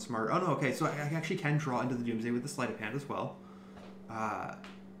someone smart. Oh no, okay. So I actually can draw into the Doomsday with the Sleight of Hand as well. An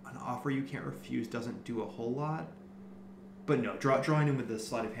Offer You Can't Refuse doesn't do a whole lot, but no, drawing in with the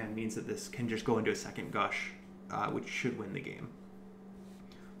Sleight of Hand means that this can just go into a second Gush, which should win the game.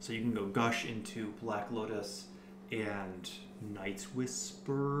 So you can go Gush into Black Lotus and Knight's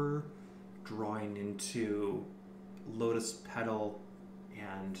Whisper, drawing into Lotus Petal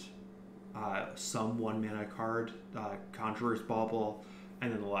and some 1-mana card, Conjurer's Bauble,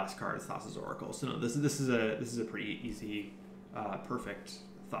 and then the last card is Thassa's Oracle. So no, this is a pretty easy, perfect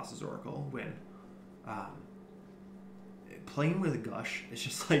Thassa's Oracle win. Um, Playing with Gush is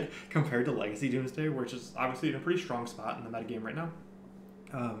just like compared to Legacy Doomsday, which is obviously in a pretty strong spot in the metagame right now.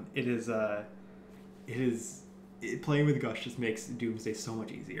 Playing with Gush just makes Doomsday so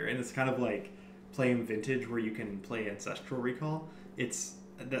much easier, and it's kind of like playing Vintage where you can play Ancestral Recall. It's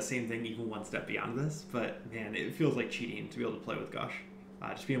that same thing, even one step beyond this, but man, it feels like cheating to be able to play with Gush.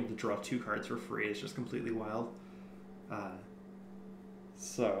 Just being able to draw 2 cards for free is just completely wild.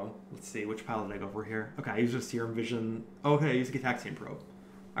 So, let's see, which pile did I go over here? Okay, I used a Serum Vision. Oh, okay, I used a Gitaxian Probe.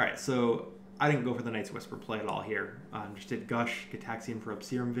 Alright, so I didn't go for the Knight's Whisper play at all here. Just did Gush, Gitaxian Probe,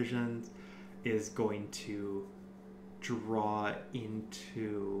 Serum Visions is going to draw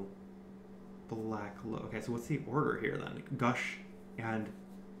into Black Lotus. Okay, so what's the order here then? Gush and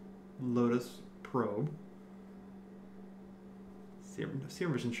Lotus Probe. Serum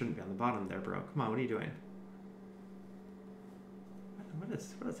Vision shouldn't be on the bottom there, bro. Come on, what are you doing?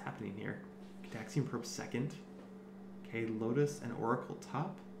 What is happening here? Gitaxian Probe second. Okay, Lotus and Oracle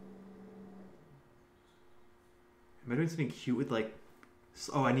top. Am I doing something cute with like...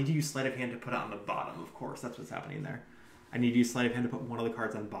 Oh, I need to use Sleight of Hand to put it on the bottom, of course. That's what's happening there. I need to use Sleight of Hand to put one of the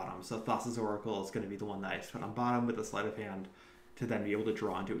cards on bottom. So Thassa's Oracle is going to be the one that I put on bottom with the Sleight of Hand to then be able to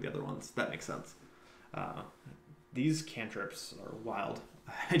draw into the other ones. That makes sense. These cantrips are wild.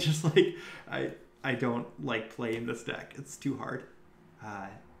 I just like... I don't like playing this deck. It's too hard.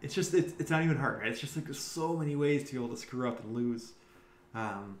 It's not even hard, right? It's just like there's so many ways to be able to screw up and lose.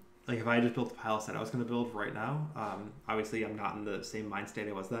 Like if I just built the pile set I was going to build right now, obviously I'm not in the same mind state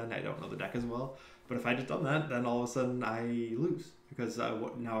I was then. I don't know the deck as well. But if I just done that, then all of a sudden I lose because now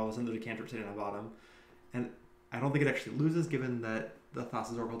all of a sudden the cantrip sitting on bottom, and I don't think it actually loses given that the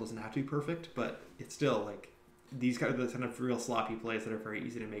Thassa's Oracle doesn't have to be perfect, but it's still like these kind of the kind of real sloppy plays that are very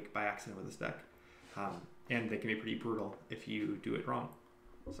easy to make by accident with this deck. And they can be pretty brutal if you do it wrong.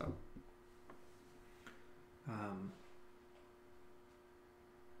 So,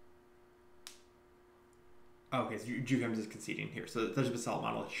 okay, so Juchemz is conceding here. So there's a Basalt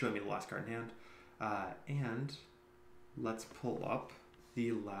model showing me the last card in hand. And let's pull up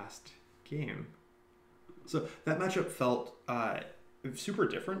the last game. So that matchup felt super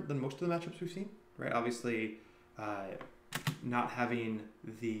different than most of the matchups we've seen, right? Obviously, not having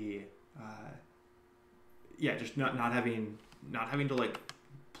the... just not having to like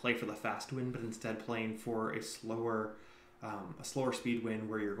play for the fast win, but instead playing for a slower speed win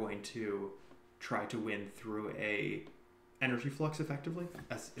where you're going to try to win through a energy flux effectively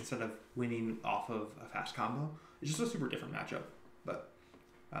instead of winning off of a fast combo. It's just a super different matchup, but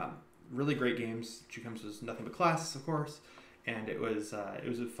really great games. Juchemz was nothing but class, of course, and it was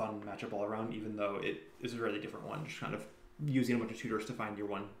a fun matchup all around, even though it is a really different one, just kind of using a bunch of tutors to find your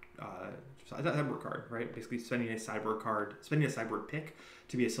one sideboard card, right? Basically spending a sideboard pick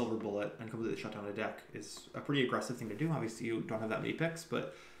to be a silver bullet and completely shut down a deck is a pretty aggressive thing to do. Obviously you don't have that many picks,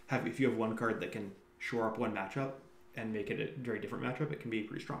 but if you have one card that can shore up one matchup and make it a very different matchup, it can be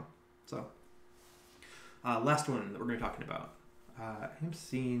pretty strong. So last one that we're going to be talking about. I am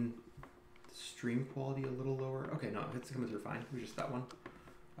seeing the stream quality a little lower. Okay, no, it's coming through fine. It was just that one.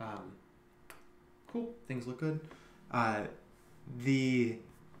 Cool, things look good.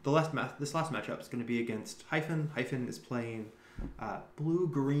 This last matchup is going to be against Hyphen. Hyphen is playing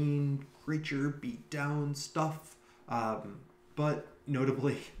blue-green creature beatdown stuff. But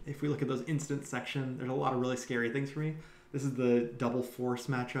notably, if we look at those instant section, there's a lot of really scary things for me. This is the double force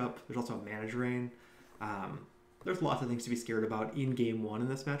matchup. There's also a mana drain. There's lots of things to be scared about in game one in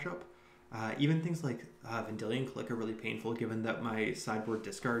this matchup. Even things like Vendilion Click are really painful given that my sideboard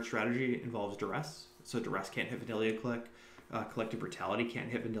discard strategy involves Duress. So Duress can't hit Vendilion Click. Collective Brutality can't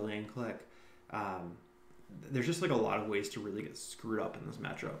hit Vendilion Click. There's just like a lot of ways to really get screwed up in this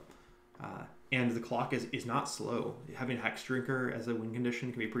matchup. And the clock is not slow. Having Hex Drinker as a win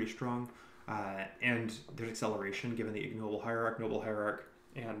condition can be pretty strong. And there's acceleration given the Ignoble Hierarch,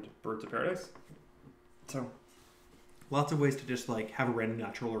 and Birds of Paradise. So lots of ways to just like have a random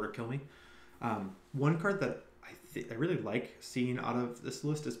natural order kill me. One card that I really like seeing out of this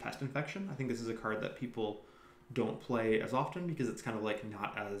list is Pest Infection. I think this is a card that people don't play as often because it's kind of like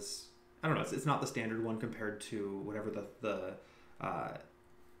not as, I don't know, it's not the standard one compared to whatever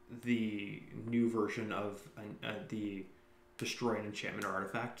the new version of the destroy an enchantment or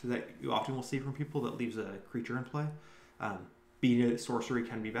artifact that you often will see from people that leaves a creature in play. Being a sorcery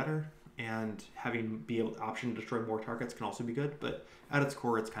can be better, and be able to option to destroy more targets can also be good, but at its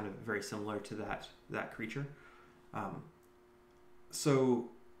core it's kind of very similar to that creature. So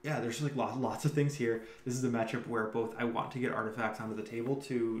yeah, there's like lots of things here. This is a matchup where both I want to get artifacts onto the table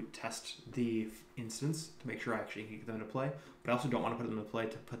to test the instance to make sure I actually can get them into play, but I also don't want to put them into play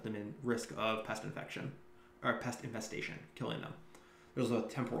to put them in risk of pest infection or pest infestation, killing them. There's a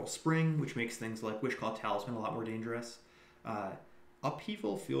temporal spring, which makes things like Wishclaw Talisman a lot more dangerous.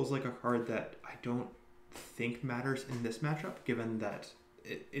 Upheaval feels like a card that I don't think matters in this matchup, given that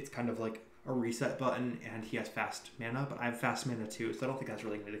it's kind of like a reset button and he has fast mana, but I have fast mana too, so I don't think that's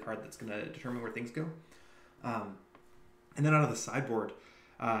really going to be the card that's going to determine where things go. And then out of the sideboard,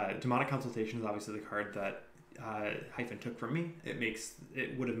 Demonic Consultation is obviously the card that Hyphen took from me.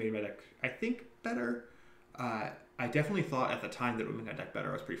 It would have made my deck, I think, better. I definitely thought at the time that it would make my deck better.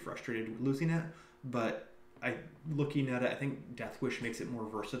 I was pretty frustrated with losing it, but looking at it, I think Death Wish makes it more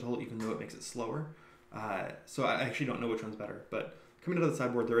versatile, even though it makes it slower. So I actually don't know which one's better, but coming out of the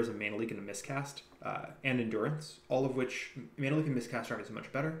sideboard, there is a Mana Leak and a Miscast, and Endurance, all of which, Mana Leak and Miscast are obviously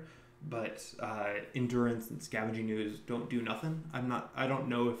much better, but Endurance and Scavenging Ooze don't do nothing. I don't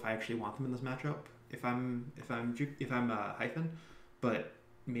know if I actually want them in this matchup, if I'm Hyphen, but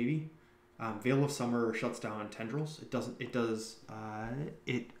maybe. Veil of Summer shuts down Tendrils.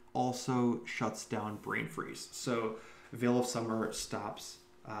 It also shuts down Brain Freeze. So Veil of Summer stops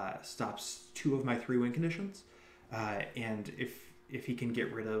 2 of my 3 win conditions, and if he can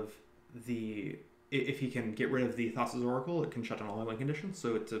get rid of the Thassa's Oracle, it can shut down all my win conditions.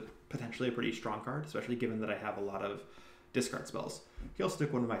 So it's potentially a pretty strong card, especially given that I have a lot of discard spells. He also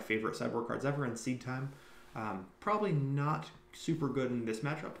took one of my favorite sideboard cards ever in Seed Time. Probably not super good in this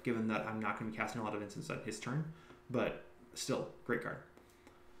matchup, given that I'm not going to be casting a lot of instants on his turn, but still, great card.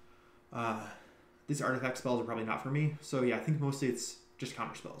 These artifact spells are probably not for me, so yeah, I think mostly it's just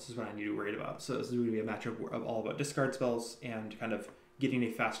counter spells is what I need to be worried about. So this is going to be a matchup of all about discard spells and kind of getting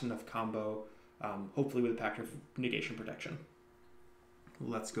a fast enough combo, hopefully with a pact of negation protection.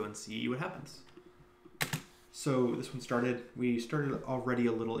 Let's go and see what happens. So this one started, we started already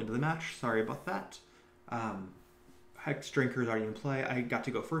a little into the match, sorry about that. Hex Drinker is already in play. I got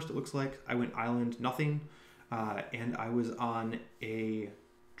to go first, it looks like. I went Island, nothing, and I was on a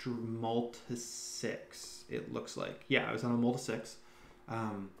Multi 6, it looks like. Yeah, I was on a Multi 6.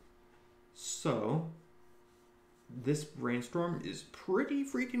 So this Brainstorm is pretty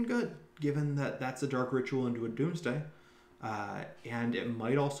freaking good, given that that's a Dark Ritual into a Doomsday. And it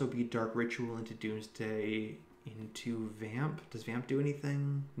might also be Dark Ritual into Doomsday into Vamp. Does Vamp do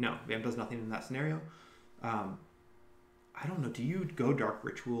anything? No, Vamp does nothing in that scenario. I don't know. Do you go Dark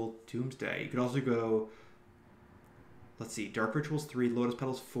Ritual Doomsday? You could also go, let's see, Dark Ritual's 3, Lotus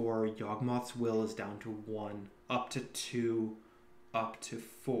Petals 4, Yawgmoth's Will is down to 1, up to 2, up to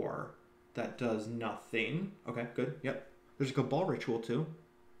 4. That does nothing. Okay, good. Yep. There's a Cabal Ritual too.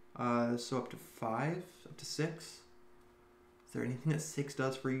 So up to 5, up to 6. Is there anything that 6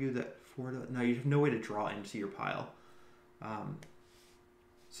 does for you that 4 does? No, you have no way to draw into your pile.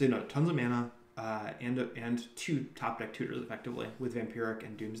 So you know, tons of mana. And 2 top deck tutors effectively with Vampiric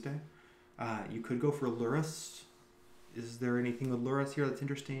and Doomsday. You could go for Lurrus. Is there anything with Lurrus here that's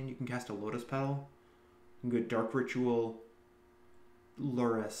interesting? You can cast a Lotus Petal. You can go Dark Ritual,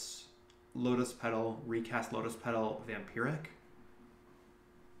 Lurrus, Lotus Petal, recast Lotus Petal, Vampiric.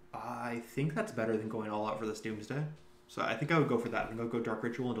 I think that's better than going all out for this Doomsday. So I think I would go for that. I'm going to go Dark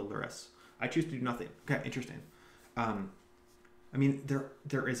Ritual into Lurrus. I choose to do nothing. Okay, interesting. I mean,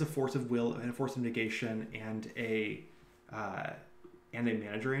 there is a Force of Will and a Force of Negation and a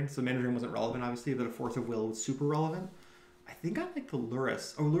Mana Drain. So Mana Drain wasn't relevant, obviously, but a Force of Will was super relevant. I think I like the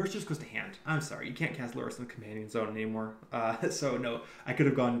Lurrus. Oh, Lurrus just goes to hand. I'm sorry, you can't cast Lurrus in the Companion Zone anymore. So no, I could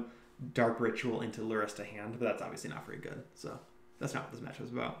have gone Dark Ritual into Lurrus to hand, but that's obviously not very good. So that's not what this match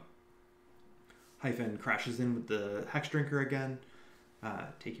is about. Hyphen crashes in with the Hex Drinker again,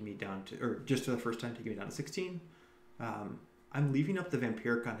 taking me down to, or just for the first time, taking me down to 16. I'm leaving up the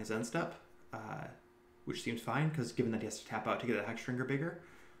Vampiric on his end step, which seems fine, because given that he has to tap out to get a Hex Drinker bigger,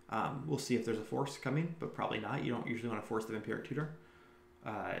 we'll see if there's a force coming, but probably not. You don't usually want to force the Vampiric tutor.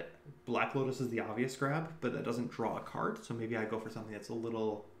 Black Lotus is the obvious grab, but that doesn't draw a card, so maybe I go for something that's a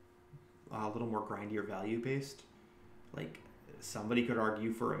little more grindy or value based. Like somebody could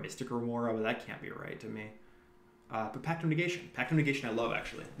argue for a Mystic Remora, but that can't be right to me. But Pact of Negation. Pact of Negation I love,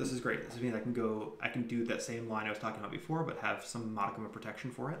 actually. This is great. This means I can do that same line I was talking about before, but have some modicum of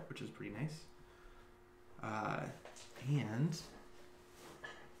protection for it, which is pretty nice. And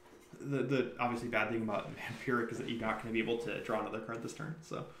the obviously bad thing about Vampiric is that you're not going to be able to draw another card this turn.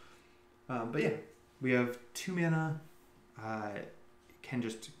 So, but yeah, we have 2 mana. Can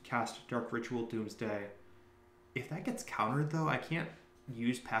just cast Dark Ritual Doomsday. If that gets countered, though, I can't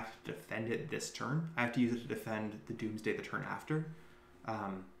use Pact to defend it this turn. I have to use it to defend the Doomsday the turn after.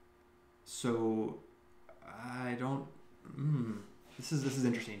 So I don't. This is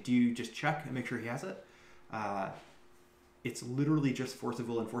interesting. Do you just check and make sure he has it? It's literally just Force of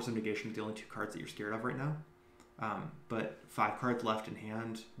Will and Force of Negation, the only two cards that you're scared of right now. But 5 cards left in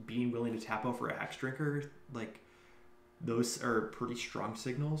hand, being willing to tap out for a Hex Drinker, like, those are pretty strong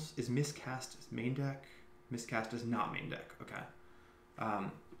signals. Is Miscast main deck? Miscast is not main deck. Okay. Yeah,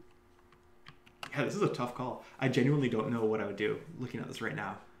 this is a tough call. I genuinely don't know what I would do looking at this right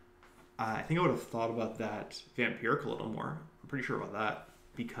now. I think I would have thought about that Vampiric a little more. I'm pretty sure about that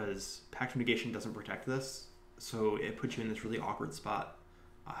because Pact of Negation doesn't protect this, so it puts you in this really awkward spot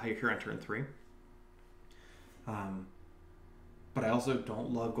here on turn 3. But I also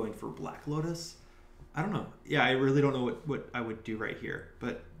don't love going for Black Lotus. I don't know. Yeah, I really don't know what I would do right here.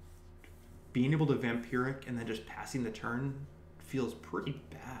 But being able to Vampiric and then just passing the turn feels pretty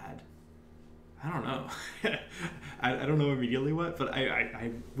bad. I don't know. I don't know immediately what, but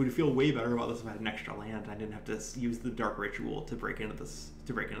I would feel way better about this if I had an extra land and I didn't have to use the Dark Ritual to break into this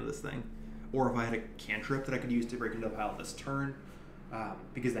thing, or if I had a cantrip that I could use to break into a pile this turn,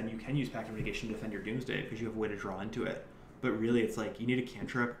 because then you can use Pact of Negation to defend your Doomsday because you have a way to draw into it. But really, it's like you need a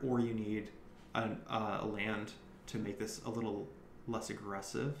cantrip or you need a land to make this a little less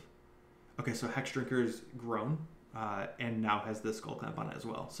aggressive. Okay, so Hex Drinker's grown and now has the Skull Clamp on it as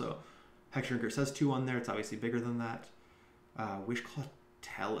well. So Hex Drinker says 2 on there. It's obviously bigger than that. Wishclaw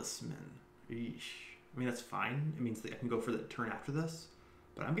Talisman. Eesh. I mean, that's fine. It means that I can go for the turn after this.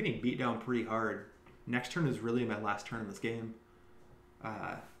 But I'm getting beat down pretty hard. Next turn is really my last turn in this game.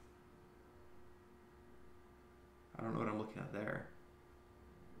 I don't know what I'm looking at there.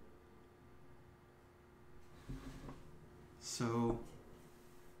 So,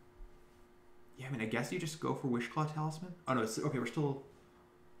 yeah, I mean, I guess you just go for Wishclaw Talisman. Oh, no, okay, we're still...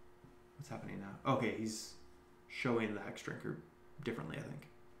 What's happening now? Okay, he's showing the Hex Drinker differently, I think.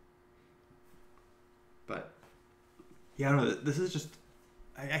 But, yeah, I don't know. This is just...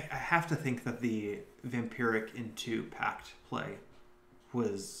 I have to think that the Vampiric into Pact play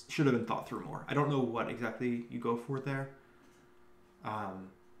should have been thought through more. I don't know what exactly you go for there.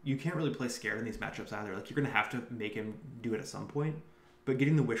 You can't really play scared in these matchups either. Like, you're going to have to make him do it at some point. But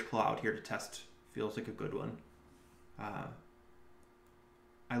getting the Wishclaw out here to test feels like a good one.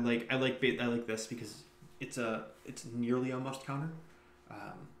 I like this because it's nearly a must counter,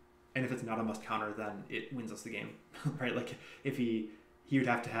 and if it's not a must counter, then it wins us the game, right? Like if he would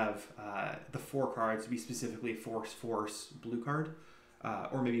have to have the 4 cards be specifically force blue card,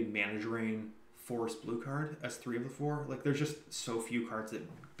 or maybe Manage Rain force blue card as 3 of the 4. Like there's just so few cards that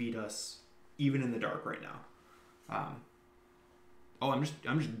beat us even in the dark right now. I'm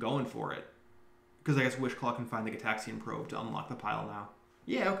just going for it because I guess Wishclaw can find the Gataxian Probe to unlock the pile now.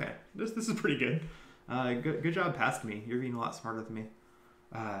 Yeah, okay. This is pretty good. Good job past me. You're being a lot smarter than me.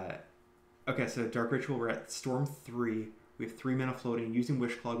 Okay, so Dark Ritual, we're at Storm 3. We have 3 mana floating, using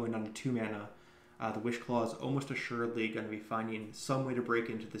Wishclaw going down to 2 mana. The Wishclaw is almost assuredly going to be finding some way to break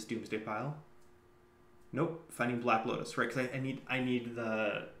into this Doomsday pile. Nope, finding Black Lotus, right? Because I need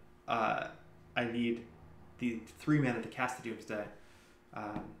the 3 mana to cast the Doomsday.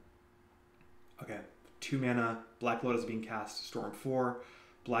 Okay, 2 mana, Black Lotus being cast, Storm 4.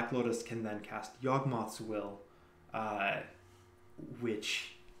 Black Lotus can then cast Yawgmoth's Will,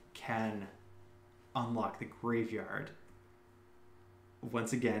 which can unlock the graveyard.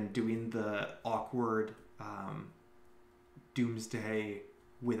 Once again, doing the awkward Doomsday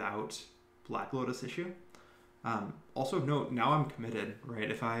without Black Lotus issue. Also of note, now I'm committed,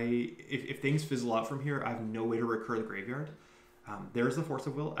 right? If things fizzle out from here, I have no way to recur the graveyard. There's the Force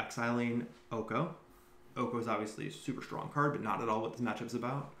of Will, exiling Oko. Oko is obviously a super strong card, but not at all what this matchup's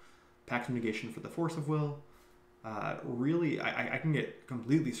about. Pact of Negation for the Force of Will. Really, I can get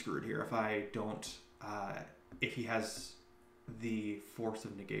completely screwed here if I don't... if he has the Force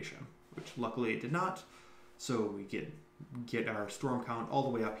of Negation, which luckily it did not. So we get our Storm count all the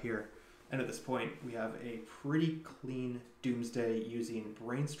way up here. And at this point, we have a pretty clean Doomsday using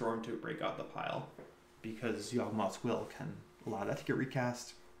Brainstorm to break out the pile, because Yawgmoth's Will can allow that to get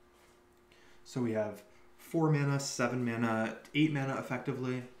recast. So we have 4 mana, 7 mana, 8 mana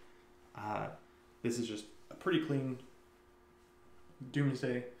effectively. This is just a pretty clean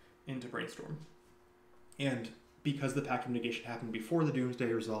Doomsday into Brainstorm. And because the Pact of Negation happened before the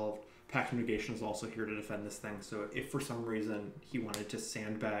Doomsday resolved, Pact of Negation is also here to defend this thing. So if for some reason he wanted to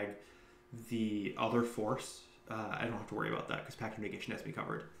sandbag the other force, I don't have to worry about that because Pact of Negation has to be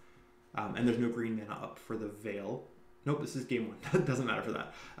covered. And there's no green mana up for the Veil. Nope, this is game 1. That doesn't matter for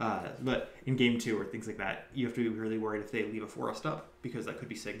that. But in game 2 or things like that, you have to be really worried if they leave a forest up, because that could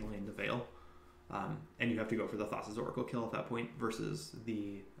be signaling the Veil. And you have to go for the Thassa's Oracle kill at that point versus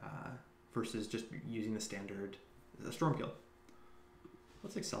versus just using the standard Storm kill.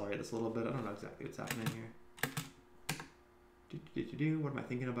 Let's accelerate this a little bit. I don't know exactly what's happening here. What am I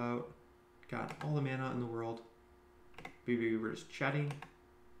thinking about? Got all the mana in the world. Maybe we're just chatting.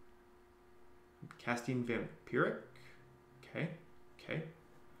 Casting Vampiric. Okay.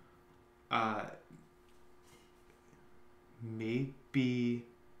 Maybe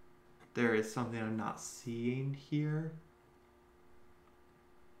there is something I'm not seeing here.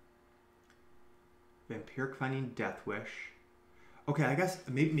 Vampiric finding Death Wish. Okay, I guess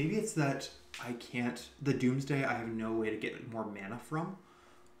maybe it's that I can't... The Doomsday I have no way to get more mana from.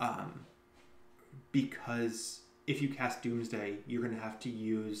 Because if you cast Doomsday, you're going to have to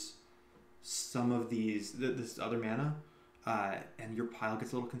use some of this other mana, and your pile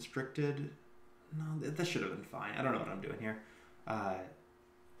gets a little constricted. No, that should have been fine. I don't know what I'm doing here.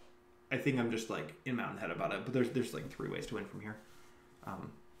 I think I'm just like in my own head about it, but there's like 3 ways to win from here.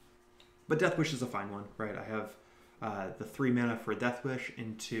 But Death Wish is a fine one, right? I have the 3 mana for Death Wish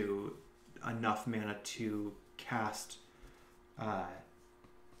into enough mana to cast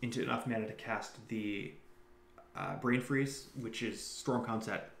the Brain Freeze, which is Storm Count's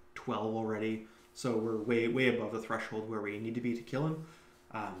at 12 already, so we're way above the threshold where we need to be to kill him.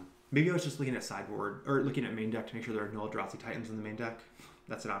 Maybe I was just looking at sideboard or looking at main deck to make sure there are no Eldrazi Titans in the main deck.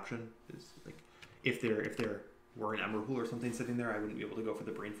 That's an option. Is like if there were an Emrakul or something sitting there, I wouldn't be able to go for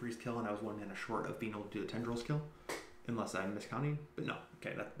the Brain Freeze kill, and I was 1 mana short of being able to do the Tendrils kill, unless I'm miscounting. But no,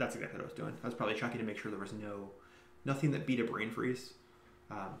 okay, that's exactly what I was doing. I was probably checking to make sure there was nothing that beat a Brain Freeze.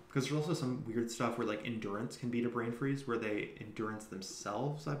 Because there's also some weird stuff where like Endurance can beat a Brain Freeze, where they Endurance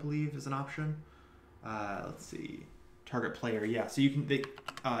themselves, I believe, is an option. Let's see. Target player, yeah. So you can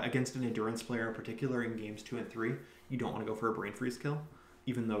against an Endurance player in particular in games 2 and 3, you don't want to go for a Brain Freeze kill,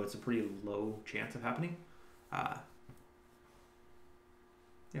 even though it's a pretty low chance of happening. Yeah.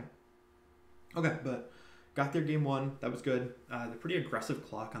 Okay, but got there game 1. That was good. The pretty aggressive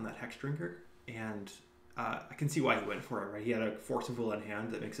clock on that Hex Drinker, and I can see why he went for it, right? He had a Force of Will in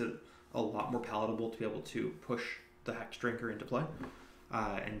hand that makes it a lot more palatable to be able to push the Hex Drinker into play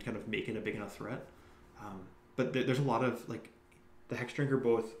and kind of make it a big enough threat. But there's a lot of, like, the Hex Drinker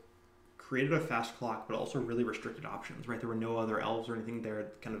both created a fast clock, but also really restricted options, right? There were no other elves or anything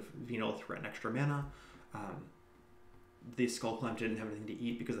there kind of being able to threaten extra mana. The Skull Clamp didn't have anything to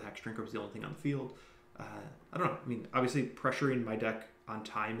eat because the Hex Drinker was the only thing on the field. I don't know. I mean, obviously pressuring my deck on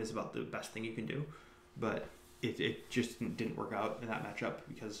time is about the best thing you can do, but it just didn't work out in that matchup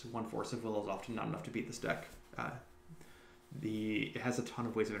because 1 Force of Will is often not enough to beat this deck. It has a ton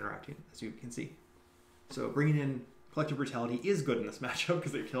of ways of interacting, as you can see. So bringing in Collective Brutality is good in this matchup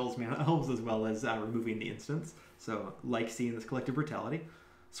because it kills mana elves as well as removing the instants. So like seeing this Collective Brutality.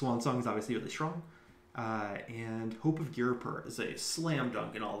 Swan Song is obviously really strong. And Hope of Girapur is a slam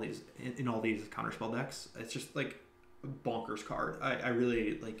dunk in all these counterspell decks. It's just like a bonkers card. I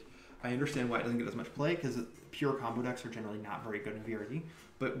really like. I understand why it doesn't get as much play because pure combo decks are generally not very good in VRD.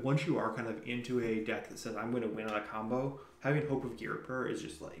 But once you are kind of into a deck that says I'm going to win on a combo, having Hope of Girapur is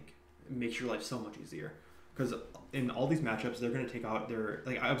just like makes your life so much easier. Because in all these matchups, they're going to take out their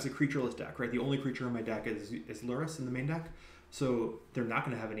I was a creatureless deck, right? The only creature in my deck is Lurrus in the main deck. So they're not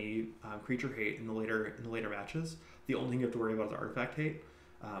going to have any creature hate in the later matches. The only thing you have to worry about is artifact hate.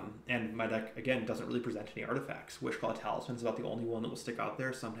 And my deck, again, doesn't really present any artifacts. Wishclaw Talisman is about the only one that will stick out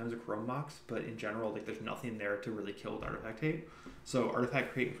there. Sometimes a Chrome Mox, but in general, like there's nothing there to really kill with artifact hate. So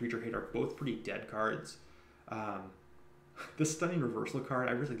artifact hate and creature hate are both pretty dead cards. This Stunning Reversal card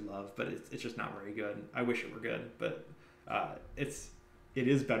I really love, but it's just not very good. I wish it were good, but it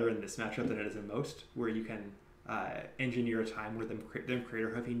is better in this matchup than it is in most, where you can engineer a time where them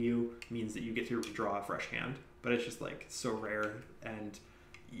creator huffing you means that you get to redraw a fresh hand, but it's just like so rare, and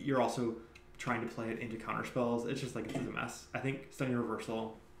you're also trying to play it into counter spells. It's just like it's a mess. I think Stunning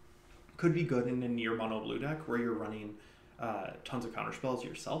Reversal could be good in a near mono blue deck where you're running tons of counter spells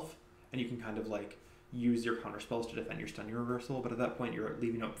yourself, and you can kind of like use your counter spells to defend your Stunning Reversal, but at that point you're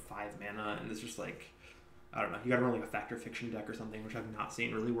leaving up 5 mana, and it's just like, I don't know, you gotta run like a Fact or Fiction deck or something, which I've not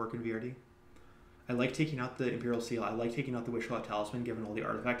seen really work in VRD. I like taking out the Imperial Seal. I like taking out the Wishclaw Talisman, given all the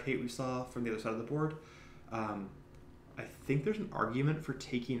artifact hate we saw from the other side of the board. I think there's an argument for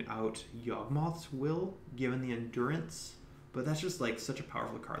taking out Yawgmoth's Will, given the Endurance, but that's just like such a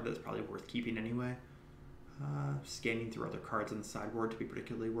powerful card that it's probably worth keeping anyway. Scanning through other cards on the sideboard to be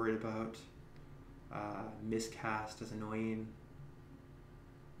particularly worried about. Miscast is annoying.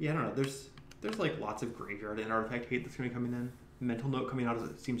 Yeah, I don't know. There's like lots of graveyard and artifact hate that's going to be coming in. Mental Note coming out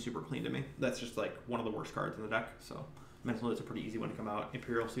seems super clean to me. That's just like one of the worst cards in the deck. So Mental Note's a pretty easy one to come out.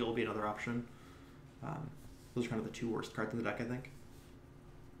 Imperial Seal will be another option. Those are kind of the two worst cards in the deck, I think.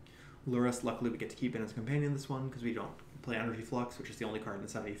 Lurrus, luckily we get to keep in as a companion this one because we don't play Energy Flux, which is the only card in the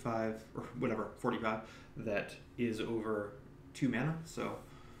 75, or whatever, 45, that is over 2 mana. So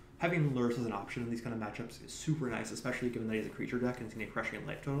having Lurrus as an option in these kind of matchups is super nice, especially given that he's a creature deck and it's going to be crushing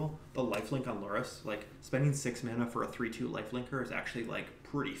life total. The lifelink on Lurrus, like spending 6 mana for a 3/2 lifelinker is actually like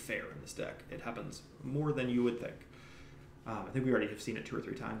pretty fair in this deck. It happens more than you would think. I think we already have seen it 2 or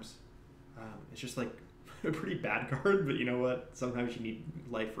 3 times. It's just like a pretty bad card, but you know what? Sometimes you need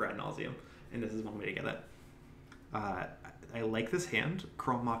life for ad nauseum, and this is one way to get it. I like this hand.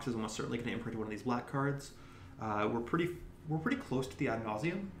 Chrome Mox is almost certainly going to imprint one of these black cards. We're pretty close to the ad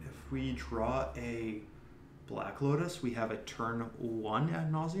nauseum. If we draw a Black Lotus, we have a turn 1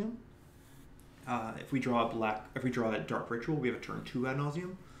 ad nauseum. If we draw a Dark Ritual, we have a turn 2 ad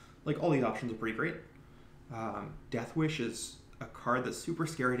nauseum. Like, all these options are pretty great. Death Wish is a card that's super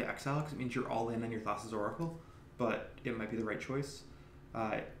scary to exile because it means you're all in on your Thassa's Oracle, but it might be the right choice.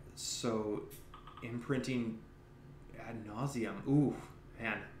 So imprinting ad nauseum, ooh,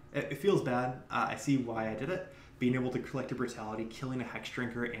 man, it feels bad. I see why I did it. Being able to collect a Brutality, killing a Hex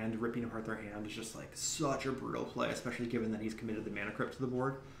Drinker, and ripping apart their hand is just like such a brutal play, especially given that he's committed the Mana Crypt to the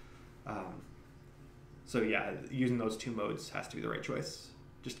board. So yeah, using those 2 modes has to be the right choice.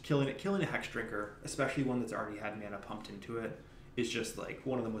 Just killing a Hex Drinker, especially one that's already had mana pumped into it, is just like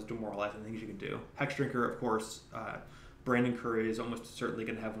one of the most demoralizing things you can do. Hex Drinker, of course, Brandon Curry is almost certainly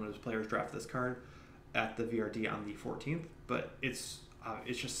going to have one of his players draft this card at the VRD on the 14th, but it's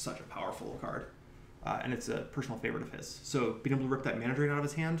just such a powerful card, and it's a personal favorite of his. So being able to rip that mana drain out of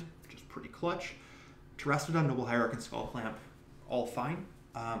his hand, which is pretty clutch. Terastodon, Noble Hierarch, and Skull Clamp, all fine.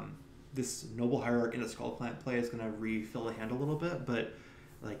 This Noble Hierarch into Skull Clamp play is going to refill the hand a little bit, but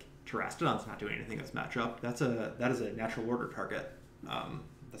like Terastodon's not doing anything in this matchup. That is a natural order target.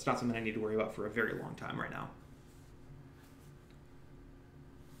 That's not something I need to worry about for a very long time right now.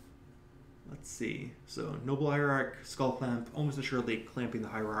 Let's see. So Noble Hierarch, Skull Clamp, almost assuredly clamping the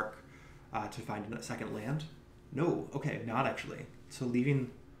Hierarch to find a second land. No, okay, not actually. So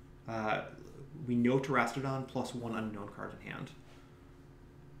leaving, we know Terastodon plus 1 unknown card in hand.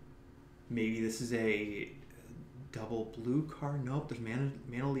 Maybe this is a double blue card. Nope, there's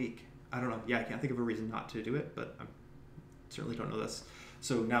mana leak. I don't know. Yeah, I can't think of a reason not to do it, but I certainly don't know this.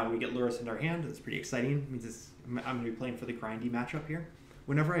 So now we get Lurrus in our hand. It's pretty exciting. It means I'm going to be playing for the grindy matchup here.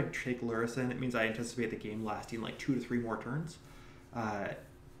 Whenever I take Lurrus in, it means I anticipate the game lasting like 2 to 3 more turns. I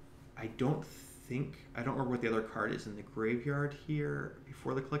don't remember what the other card is in the graveyard here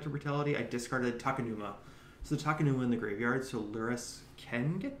before the Collective Brutality. I discarded Takenuma. So the Takenuma in the graveyard, so Lurrus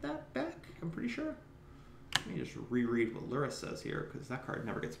can get that back, I'm pretty sure. Let me just reread what Lurrus says here, because that card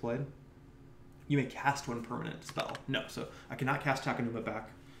never gets played. You may cast 1 permanent spell. No, so I cannot cast Takenuma back,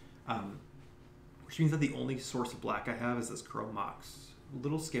 which means that the only source of black I have is this Chrome Mox. A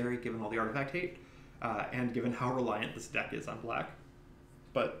little scary given all the artifact hate, and given how reliant this deck is on black.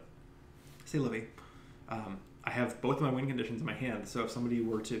 But, say Livy, I have both of my win conditions in my hand, so if somebody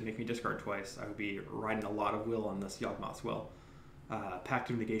were to make me discard twice, I would be riding a lot of will on this Yawgmoth's Will. Pact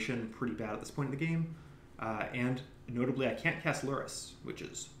of Negation, pretty bad at this point in the game. And notably, I can't cast Lurrus, which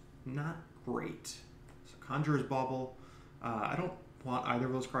is not great. So Conjurer's Bauble. I don't want either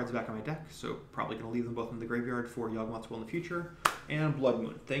of those cards back on my deck, so probably going to leave them both in the graveyard for Yawgmoth's Will in the future. And Blood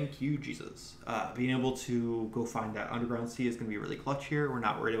Moon. Thank you, Jesus. Being able to go find that Underground Sea is going to be really clutch here. We're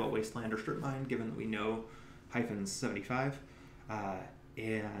not worried about Wasteland or Strip Mine, given that we know Hyphen's 75.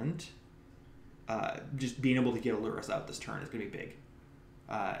 And just being able to get a Lurrus out this turn is going to be big.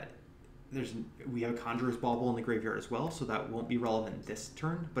 We have a Conjurer's Bauble in the graveyard as well, so that won't be relevant this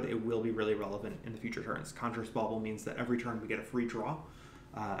turn, but it will be really relevant in the future turns. Conjurer's Bauble means that every turn we get a free draw,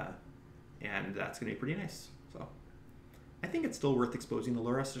 and that's going to be pretty nice. So I think it's still worth exposing the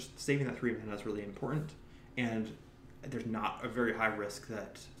Lurrus. Just saving that 3 mana is really important, and there's not a very high risk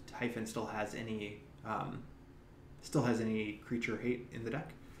that Hyphen still has any creature hate in the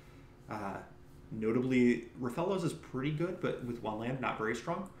deck. Notably, Rafello's is pretty good, but with 1 land, not very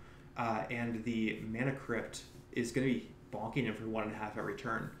strong. And the Mana Crypt is going to be bonking him for 1.5 every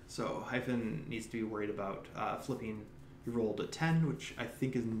turn. So Hyphen needs to be worried about flipping. He rolled a 10, which I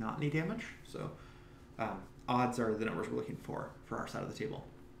think is not any damage. So odds are the numbers we're looking for our side of the table.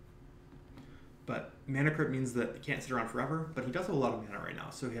 But Mana Crypt means that he can't sit around forever, but he does have a lot of mana right now.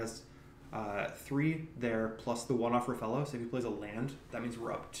 So he has 3 there plus the 1 off Rafello. So if he plays a land, that means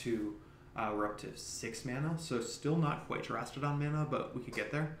we're up to 6 mana. So still not quite Terastodon mana, but we could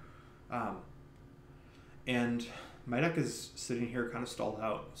get there. And my deck is sitting here kind of stalled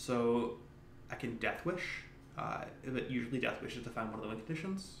out. So I can Death Wish, but usually Death Wish is to find one of the win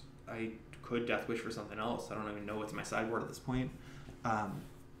conditions. I could Death Wish for something else. I don't even know what's in my sideboard at this point.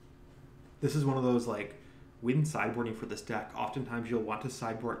 This is one of those, like, when sideboarding for this deck, oftentimes you'll want to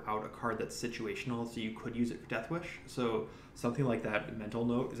sideboard out a card that's situational, so you could use it for Death Wish. So something like that, Mental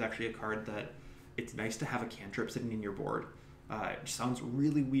Note, is actually a card that it's nice to have a cantrip sitting in your board. It sounds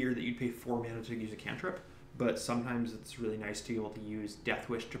really weird that you'd pay 4 mana to use a cantrip, but sometimes it's really nice to be able to use Death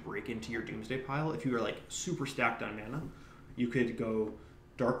Wish to break into your Doomsday pile. If you were, like, super stacked on mana, you could go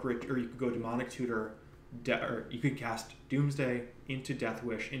Dark Rich, or you could go Demonic Tutor, or you could cast Doomsday into Death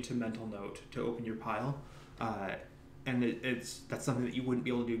Wish into Mental Note to open your pile. And that's something that you wouldn't be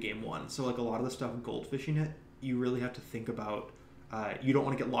able to do game 1. So, like, a lot of the stuff goldfishing it, you really have to think about. You don't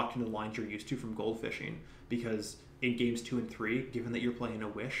want to get locked into the lines you're used to from goldfishing, because in games 2 and 3, given that you're playing a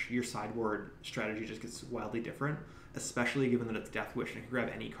Wish, your sideboard strategy just gets wildly different, especially given that it's Death Wish and you can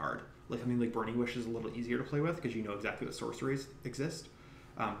grab any card. Like, something like Burning Wish is a little easier to play with because you know exactly what sorceries exist.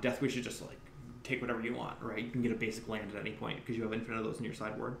 Death Wish is just, like, take whatever you want, right? You can get a basic land at any point because you have infinite of those in your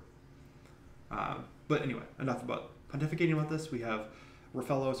sideboard. But anyway, enough about pontificating about this. We have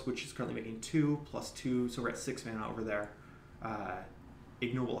Raphellos, which is currently making 2+2, so we're at 6 mana over there.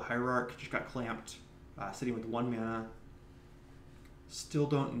 Ignoble Hierarch just got clamped, sitting with 1 mana. Still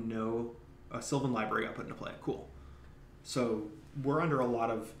don't know. Sylvan Library got put into play. Cool. So we're under a lot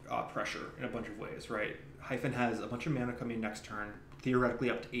of pressure in a bunch of ways, right? Hyphen has a bunch of mana coming next turn, theoretically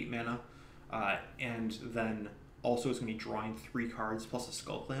up to 8 mana, and then also is going to be drawing 3 cards plus a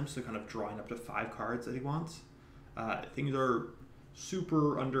Skull Clamp, so kind of drawing up to 5 cards that he wants. Things are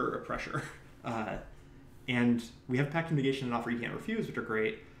super under pressure. And we have Pact of Negation and Offer You Can't Refuse, which are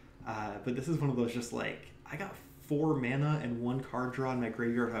great. But this is one of those just like, I got 4 mana and 1 card draw in my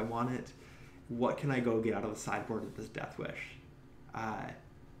graveyard if I want it. What can I go get out of the sideboard with this Death Wish?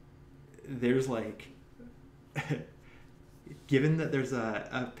 There's like... given that there's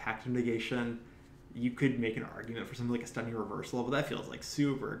a Pact of Negation, you could make an argument for something like a Stunning Reversal, but that feels like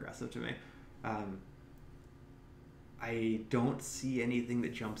super aggressive to me. I don't see anything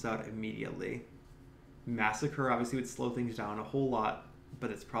that jumps out immediately. Massacre obviously would slow things down a whole lot,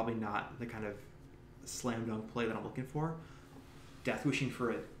 but it's probably not the kind of slam dunk play that I'm looking for. Death Wishing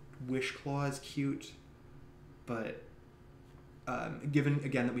for a Wish Claw is cute, but given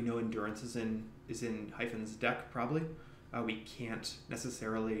again that we know Endurance is in Hyphen's deck, probably we can't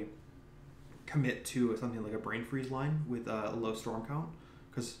necessarily commit to something like a Brain Freeze line with a low storm count,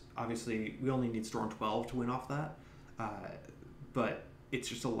 because obviously we only need storm 12 to win off that, but it's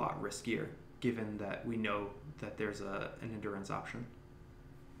just a lot riskier given that we know that there's an endurance option.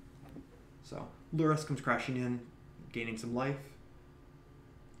 So Lurrus comes crashing in, gaining some life.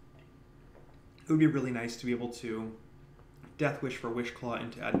 It would be really nice to be able to Death Wish for Wish Claw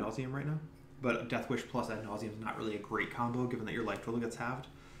into Ad Nauseam right now, but Death Wish plus Ad Nauseam is not really a great combo given that your life total gets halved.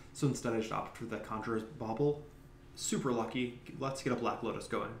 So instead I just opt for the Conjurer's Bauble. Super lucky. Let's get a Black Lotus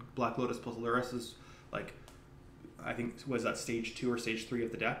going. Black Lotus plus Lurrus is like, I think, was that stage 2 or stage 3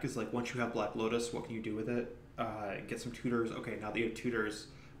 of the deck, is like, once you have Black Lotus, what can you do with it? Get some tutors. Okay, now that you have tutors,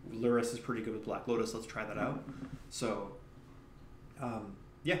 Lurrus is pretty good with Black Lotus. Let's try that out. So,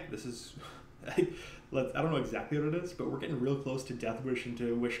 yeah, this is... I don't know exactly what it is, but we're getting real close to Death Wish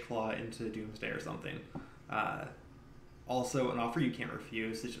into Wish Claw into Doomsday or something. Also, an Offer You Can't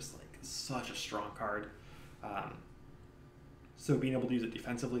Refuse is just like such a strong card. So being able to use it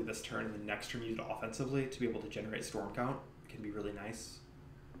defensively this turn and the next turn use it offensively to be able to generate storm count can be really nice.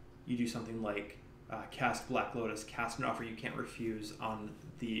 You do something like cast Black Lotus, cast an Offer You Can't Refuse on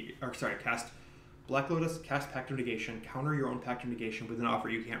the... Or sorry, cast Black Lotus, cast Pact of Negation, counter your own Pact of Negation with an Offer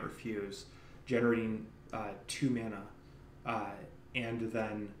You Can't Refuse, generating 2 mana, and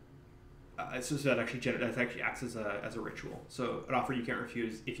then... so that actually acts as a ritual. So an Offer You Can't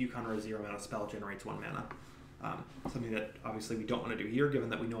Refuse, if you counter a 0 mana spell, generates 1 mana. Something that obviously we don't want to do here, given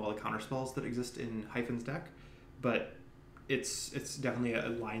that we know all the counter spells that exist in Hyphen's deck, but it's definitely a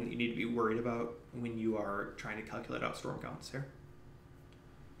line that you need to be worried about when you are trying to calculate out storm counts here.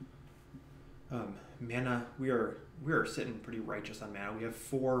 Mana, we are sitting pretty righteous on mana. We have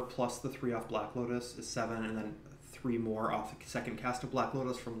 4 plus the 3 off Black Lotus is 7, and then 3 more off the second cast of Black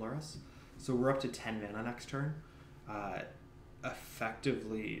Lotus from Lurrus. So we're up to 10 mana next turn.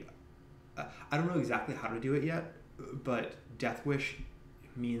 Effectively, I don't know exactly how to do it yet, but Death Wish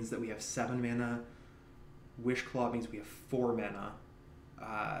means that we have 7 mana. Wish Claw means we have 4 mana.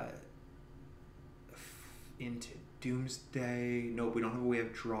 Into Doomsday. Nope, we don't have a way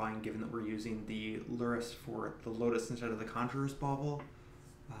of drawing given that we're using the Lurrus for the Lotus instead of the Conjurer's Bauble.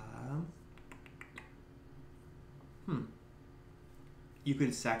 You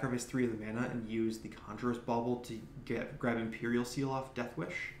could sacrifice 3 of the mana and use the Conjurer's Bauble to grab Imperial Seal off Death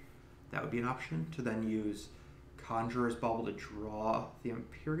Wish. That would be an option to then use Conjurer's Bauble to draw the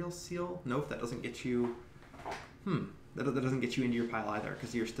Imperial Seal. Nope, that doesn't get you... That doesn't get you into your pile either,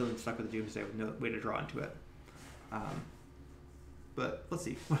 because you're still stuck with the Doomsday with no way to draw into it. But let's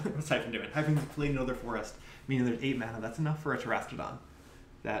see. What's Hyphen doing? Hyphen's playing another forest, meaning there's 8 mana. That's enough for a Terastodon.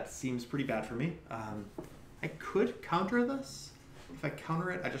 That seems pretty bad for me. I could counter this. If I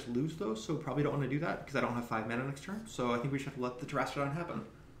counter it, I just lose those, so probably don't want to do that, because I don't have 5 mana next turn. So I think we should have to let the Terastodon happen.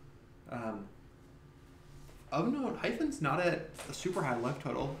 Of note, Hyphen's not at a super high life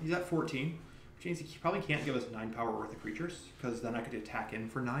total. He's at 14, which means he probably can't give us 9 power worth of creatures, because then I could attack in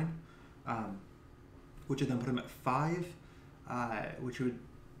for 9, which would then put him at 5, which would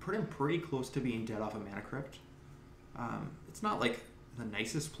put him pretty close to being dead off a Mana Crypt. It's not like the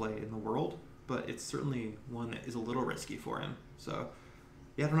nicest play in the world, but it's certainly one that is a little risky for him. So,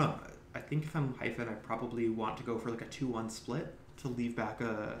 yeah, I don't know. I think if I'm Hyphen, I probably want to go for like a 2-1 split to leave back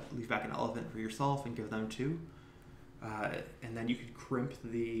an elephant for yourself and give them 2. And then you could crimp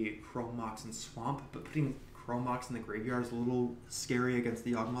the Chrome Mox and Swamp, but putting Chrome Mox in the graveyard is a little scary against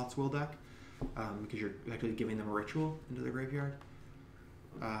the Yawgmoth's Will deck, because you're actually giving them a ritual into the graveyard.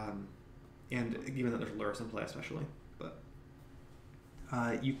 And given that there's Lurrus in play especially. But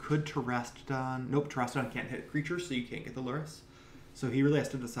you could Terastodon. Nope, Terastodon can't hit creatures, so you can't get the Lurrus. So he really has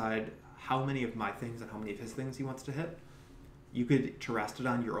to decide how many of my things and how many of his things he wants to hit. You could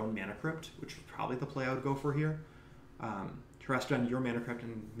Terastodon your own Mana Crypt, which is probably the play I would go for here. Terastodon your Mana Crypt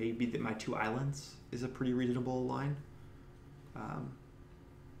and maybe my 2 islands is a pretty reasonable line.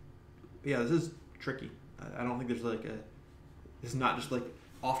 Yeah, this is tricky. I don't think there's like a... It's not just like...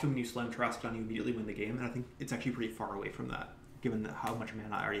 Often when you slam Terastodon, you immediately win the game, and I think it's actually pretty far away from that, given how much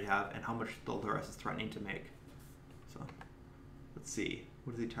mana I already have and how much the Lurrus is threatening to make. So, let's see.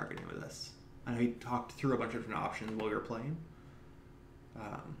 What is he targeting with this? I know he talked through a bunch of different options while we were playing.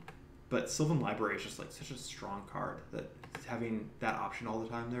 But Sylvan Library is just like such a strong card that having that option all the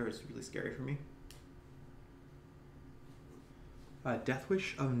time there is really scary for me. Death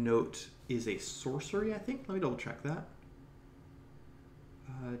Wish of note is a sorcery, I think. Let me double check that.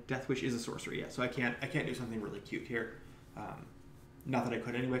 Death Wish is a sorcery, yeah. So I can't do something really cute here. Not that I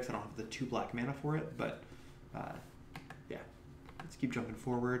could anyway, because I don't have the 2 black mana for it. But yeah, let's keep jumping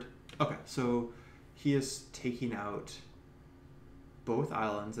forward. Okay, so he is taking out both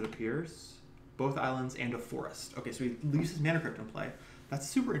islands, it appears. Both islands and a forest. Okay, so he leaves his Mana Crypt in play. That's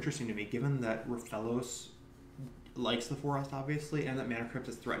super interesting to me, given that Rathalos likes the forest, obviously, and that Mana Crypt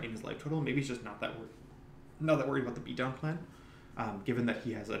is threatening his life total. Maybe he's just not that worried about the beatdown plan. Given that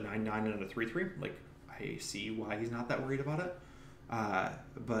he has a 9/9 and a 3/3, like, I see why he's not that worried about it.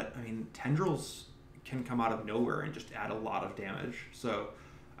 But, I mean, Tendrils can come out of nowhere and just add a lot of damage. So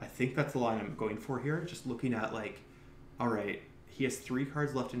I think that's the line I'm going for here. Just looking at, like, all right, he has 3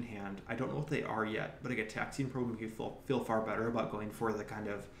 cards left in hand. I don't know what they are yet, but like a Taxian Probe makes you feel far better about going for the kind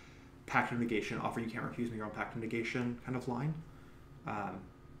of Pact of Negation, offer you can't refuse me your own Pact of Negation kind of line.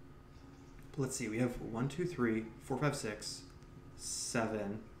 Let's see, we have 1, 2, 3, 4, 5, 6,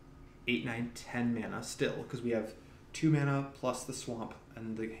 7, 8, 9, 10 mana still, because we have 2 mana plus the Swamp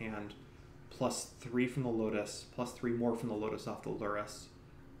and the hand, plus 3 from the Lotus, plus 3 more from the Lotus off the Lurrus.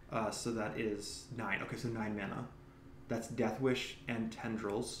 So that is 9. Okay, so 9 mana. That's Death Wish and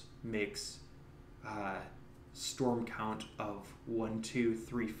Tendrils makes Storm count of 1, 2,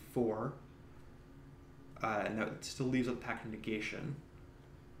 3, 4. And that still leaves a Pact of Negation.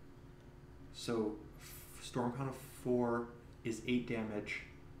 So Storm count of 4 is 8 damage.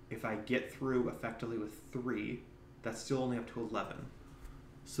 If I get through effectively with 3, that's still only up to 11.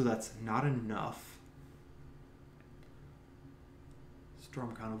 So that's not enough.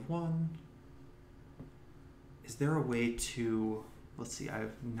 Storm count of 1. Is there a way to... Let's see, I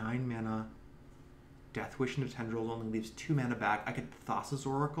have 9 mana. Death Wish into Tendrils only leaves 2 mana back. I could Thassa's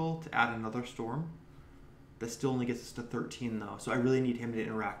Oracle to add another Storm. That still only gets us to 13, though. So I really need him to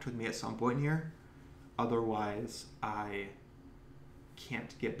interact with me at some point here. Otherwise, I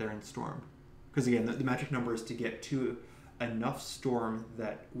can't get there in Storm. Because again, the magic number is to get to enough Storm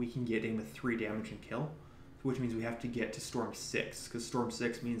that we can get in with 3 damage and kill. Which means we have to get to Storm 6. Because Storm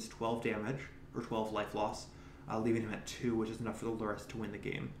 6 means 12 damage, or 12 life loss. Leaving him at 2, which is enough for the Lurrus to win the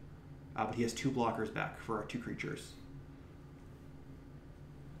game. But he has 2 blockers back for our 2 creatures.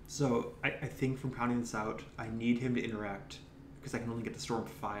 So I think from counting this out, I need him to interact, because I can only get to Storm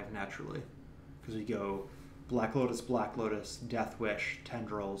 5 naturally. Because we go Black Lotus, Death Wish,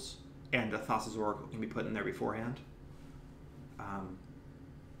 Tendrils, and a Thassa's Oracle can be put in there beforehand.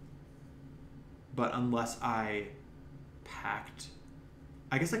 But unless I pact...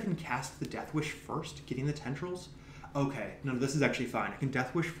 I guess I can cast the Death Wish first, getting the Tendrils. Okay, no, this is actually fine. I can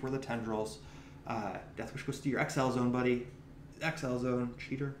Death Wish for the Tendrils. Death Wish goes to your XL zone, buddy. XL zone,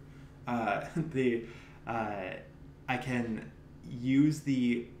 cheater. The I can use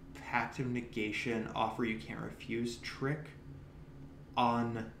the Pact of Negation offer you can't refuse trick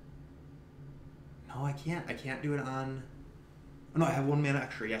on. No, I can't. I can't do it on. Oh, no, I have 1 mana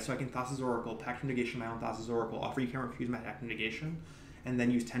extra. Yeah, so I can Thassa's Oracle, Pact of Negation my own Thassa's Oracle, offer you can't refuse my Pact of Negation, and then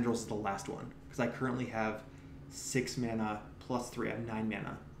use Tendrils as the last one. Because I currently have 6 mana plus 3. I have 9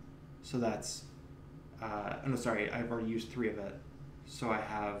 mana. So that's... oh, no, sorry. I've already used 3 of it. So I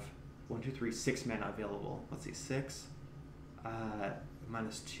have 1, 2, 3, 6 mana available. Let's see, 6.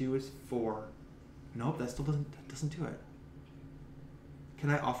 Minus 2 is 4. Nope, that still doesn't do it. Can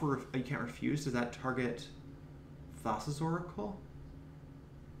I offer... You can't refuse? Does that target Thassa's Oracle?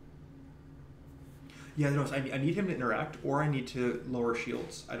 Yeah, no, so I need him to interact, or I need to lower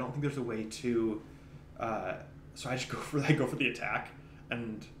shields. I don't think there's a way to... so I just go for the attack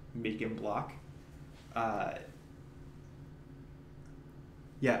and make him block.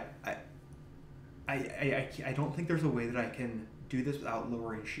 Yeah, I don't think there's a way that I can do this without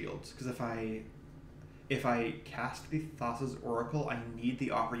lowering shields, because if I cast the Thassa's Oracle, I need the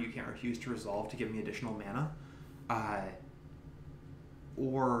offer you can't refuse to resolve to give me additional mana.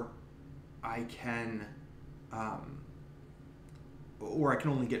 Or I can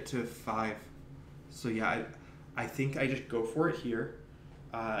only get to 5. So yeah, I think I just go for it here,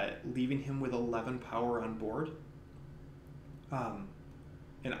 leaving him with 11 power on board.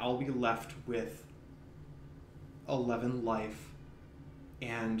 And I'll be left with 11 life,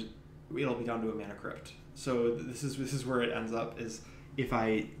 and it'll be down to a mana crypt. So this is where it ends up, is if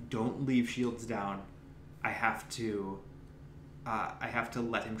I don't leave shields down, I have to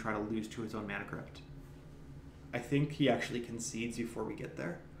let him try to lose to his own mana crypt. I think he actually concedes before we get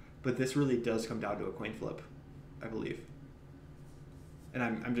there, but this really does come down to a coin flip, I believe. And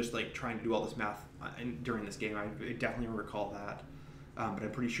I'm just like trying to do all this math during this game. I definitely recall that, but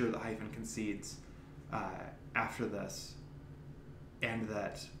I'm pretty sure that Hyphen concedes after this, and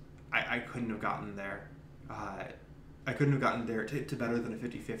that I couldn't have gotten there. I couldn't have gotten there to better than a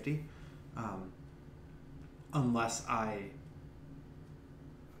 50-50. Unless I...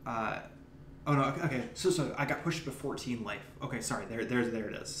 oh no, okay, so I got pushed to 14 life. Okay, sorry, there it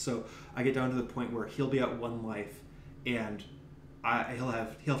is. So I get down to the point where he'll be at 1 life, and he'll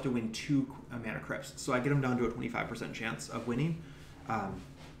have to win 2 mana crypts. So I get him down to a 25% chance of winning.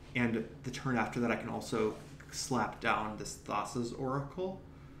 And the turn after that, I can also slap down this Thassa's Oracle.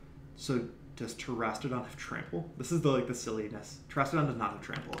 So does Terastodon have trample? This is the silliness. Terastodon does not have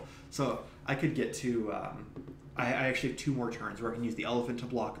trample. So I could get to... I actually have 2 more turns where I can use the Elephant to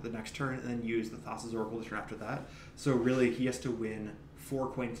block the next turn and then use the Thassa's Oracle the turn after that. So really, he has to win 4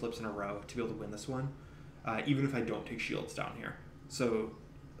 coin flips in a row to be able to win this one, even if I don't take shields down here. So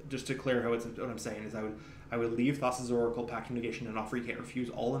just to clear what I'm saying is I would leave Thassa's Oracle, Pact of Negation, and Offer You Can't Refuse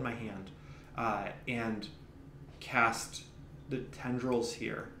all in my hand, and cast the Tendrils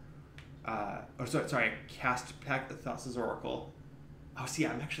here. Cast Thassa's Oracle. Oh, see,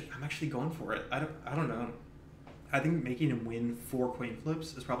 I'm actually going for it. I don't know. I think making him win 4 coin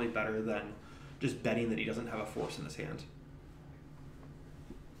flips is probably better than just betting that he doesn't have a force in his hand.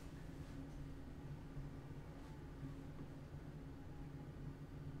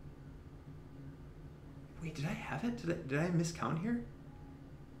 Wait, did I have it? Did I miscount here?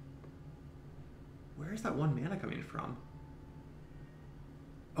 Where is that 1 mana coming from?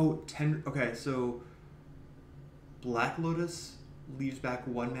 Oh, 10. Okay, so Black Lotus leaves back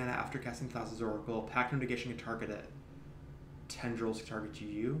 1 mana after casting Thassa's Oracle. Pact of Negation can target it. Tendrils can target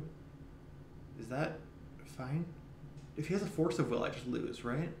you. Is that fine? If he has a Force of Will, I just lose,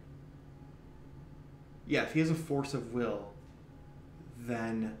 right? Yeah, if he has a Force of Will,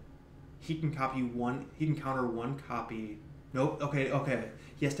 then he can copy 1. He can counter 1 copy. Nope. Okay.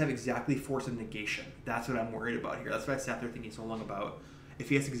 He has to have exactly Force of Negation. That's what I'm worried about here. That's what I sat there thinking so long about. If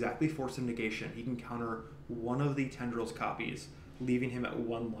he has exactly Force of Negation, he can counter 1 of the Tendrils copies, leaving him at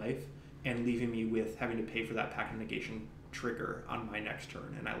 1 life, and leaving me with having to pay for that Pact of Negation trigger on my next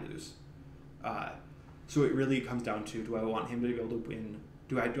turn, and I lose. So it really comes down to, do I want him to be able to win?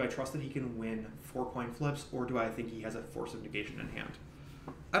 Do I trust that he can win 4 coin flips, or do I think he has a Force of Negation in hand?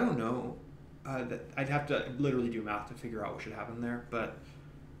 I don't know. I'd have to literally do math to figure out what should happen there, but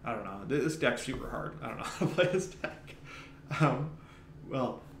I don't know. This deck's super hard. I don't know how to play this deck.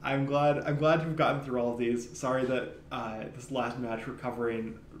 Well, I'm glad to have gotten through all of these. Sorry that this last match we're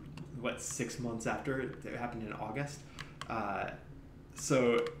covering 6 months after it happened in August.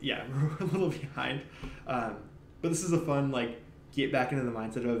 So yeah, we're a little behind. But this is a fun get back into the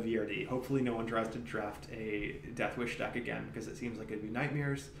mindset of a VRD. Hopefully no one tries to draft a Death Wish deck again, because it seems like it'd be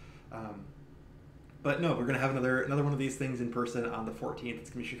nightmares. But no, we're going to have another one of these things in person on the 14th. It's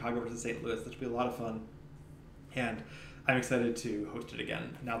going to be Chicago versus St. Louis. That should be a lot of fun. And I'm excited to host it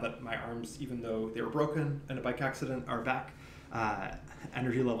again now that my arms, even though they were broken in a bike accident, are back.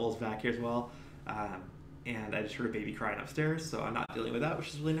 Energy levels back here as well. And I just heard a baby crying upstairs, so I'm not dealing with that, which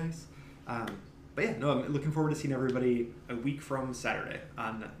is really nice. But yeah, no, I'm looking forward to seeing everybody a week from Saturday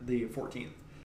on the 14th.